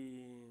in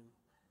the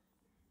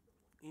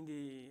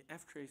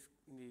ftrace,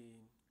 in the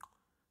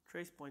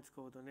trace points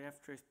code on the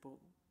ftrace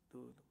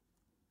to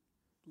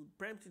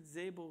preemptive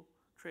disable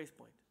trace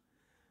point.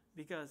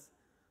 Because,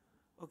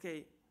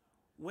 okay,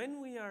 when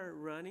we are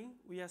running,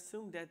 we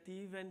assume that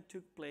the event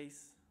took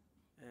place,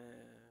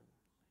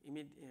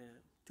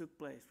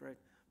 right?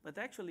 But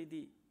actually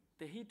the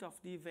hit of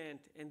the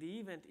event and the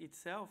event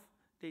itself,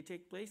 they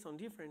take place on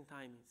different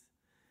timings.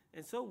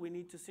 And so we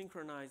need to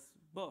synchronize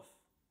both.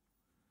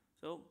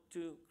 So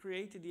to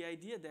create the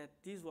idea that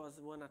this was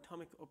one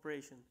atomic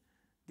operation,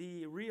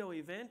 the real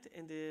event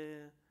and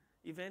the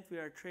event we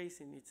are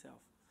tracing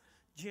itself.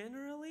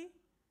 Generally,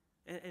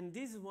 and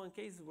this is one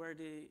case where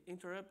the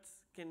interrupts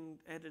can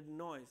add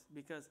noise,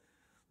 because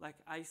like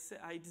I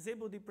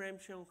disable the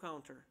preemption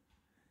counter,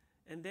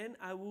 and then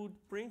I would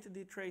print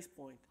the trace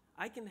point.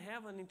 I can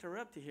have an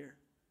interrupt here.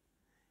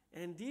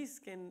 And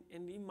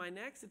in my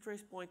next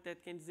trace point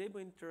that can disable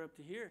interrupt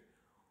here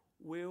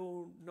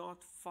will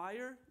not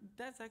fire.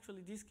 That's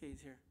actually this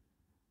case here.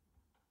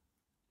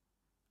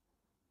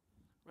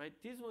 Right?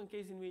 This is one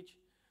case in which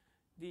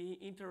the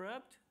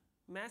interrupt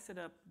messed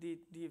up the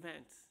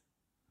events.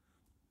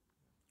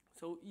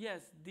 So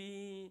yes,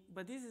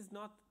 but this is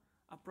not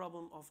a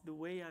problem of the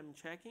way I'm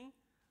checking,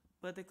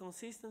 but the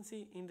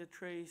consistency in the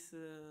trace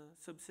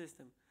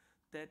subsystem,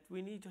 that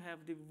we need to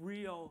have the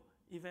real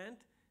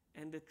event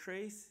and the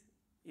trace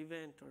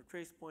event or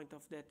trace point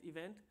of that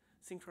event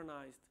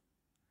synchronized.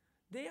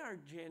 They are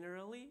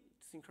generally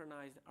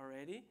synchronized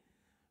already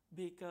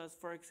because,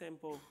 for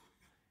example,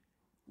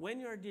 when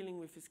you are dealing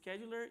with a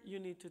scheduler, you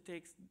need to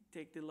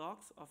take the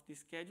logs of the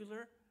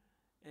scheduler,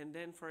 and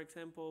then, for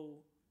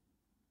example,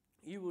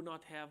 you will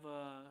not have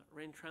a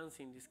reentrance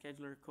in the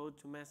scheduler code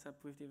to mess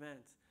up with the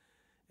events.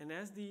 And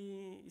as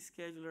the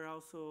scheduler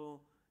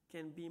also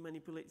can be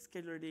manipulated,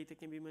 scheduler data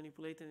can be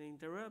manipulated in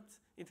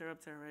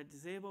interrupts are already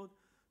disabled.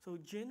 So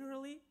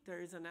generally,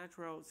 there is a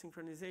natural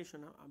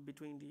synchronization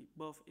between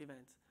both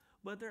events.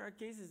 But there are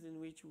cases in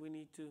which we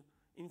need to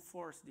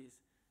enforce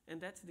this. And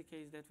that's the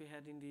case that we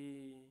had in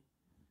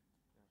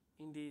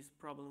this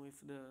problem with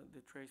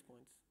the trace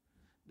points,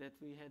 that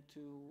we had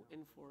to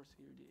enforce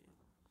here.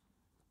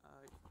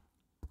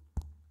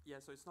 Yeah,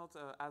 so it's not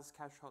as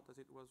cache hot as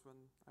it was when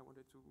I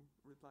wanted to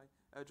reply.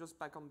 Just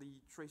back on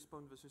the trace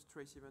point versus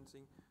trace event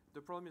thing,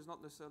 the problem is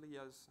not necessarily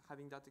as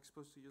having that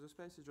exposed to user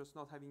space, it's just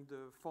not having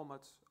the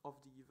format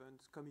of the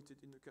event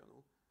committed in the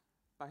kernel.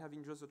 By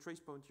having just a trace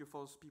point, you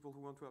force people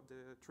who want to have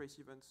the trace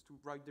events to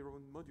write their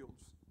own modules,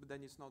 but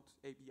then it's not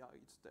ABI,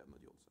 it's their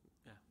modules.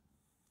 Yeah.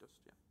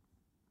 Just, yeah.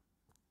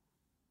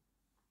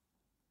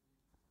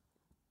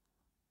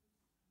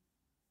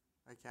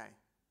 Okay,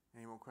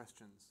 any more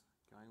questions?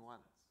 Going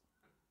once?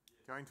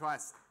 Going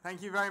twice.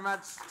 Thank you very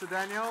much to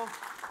Daniel.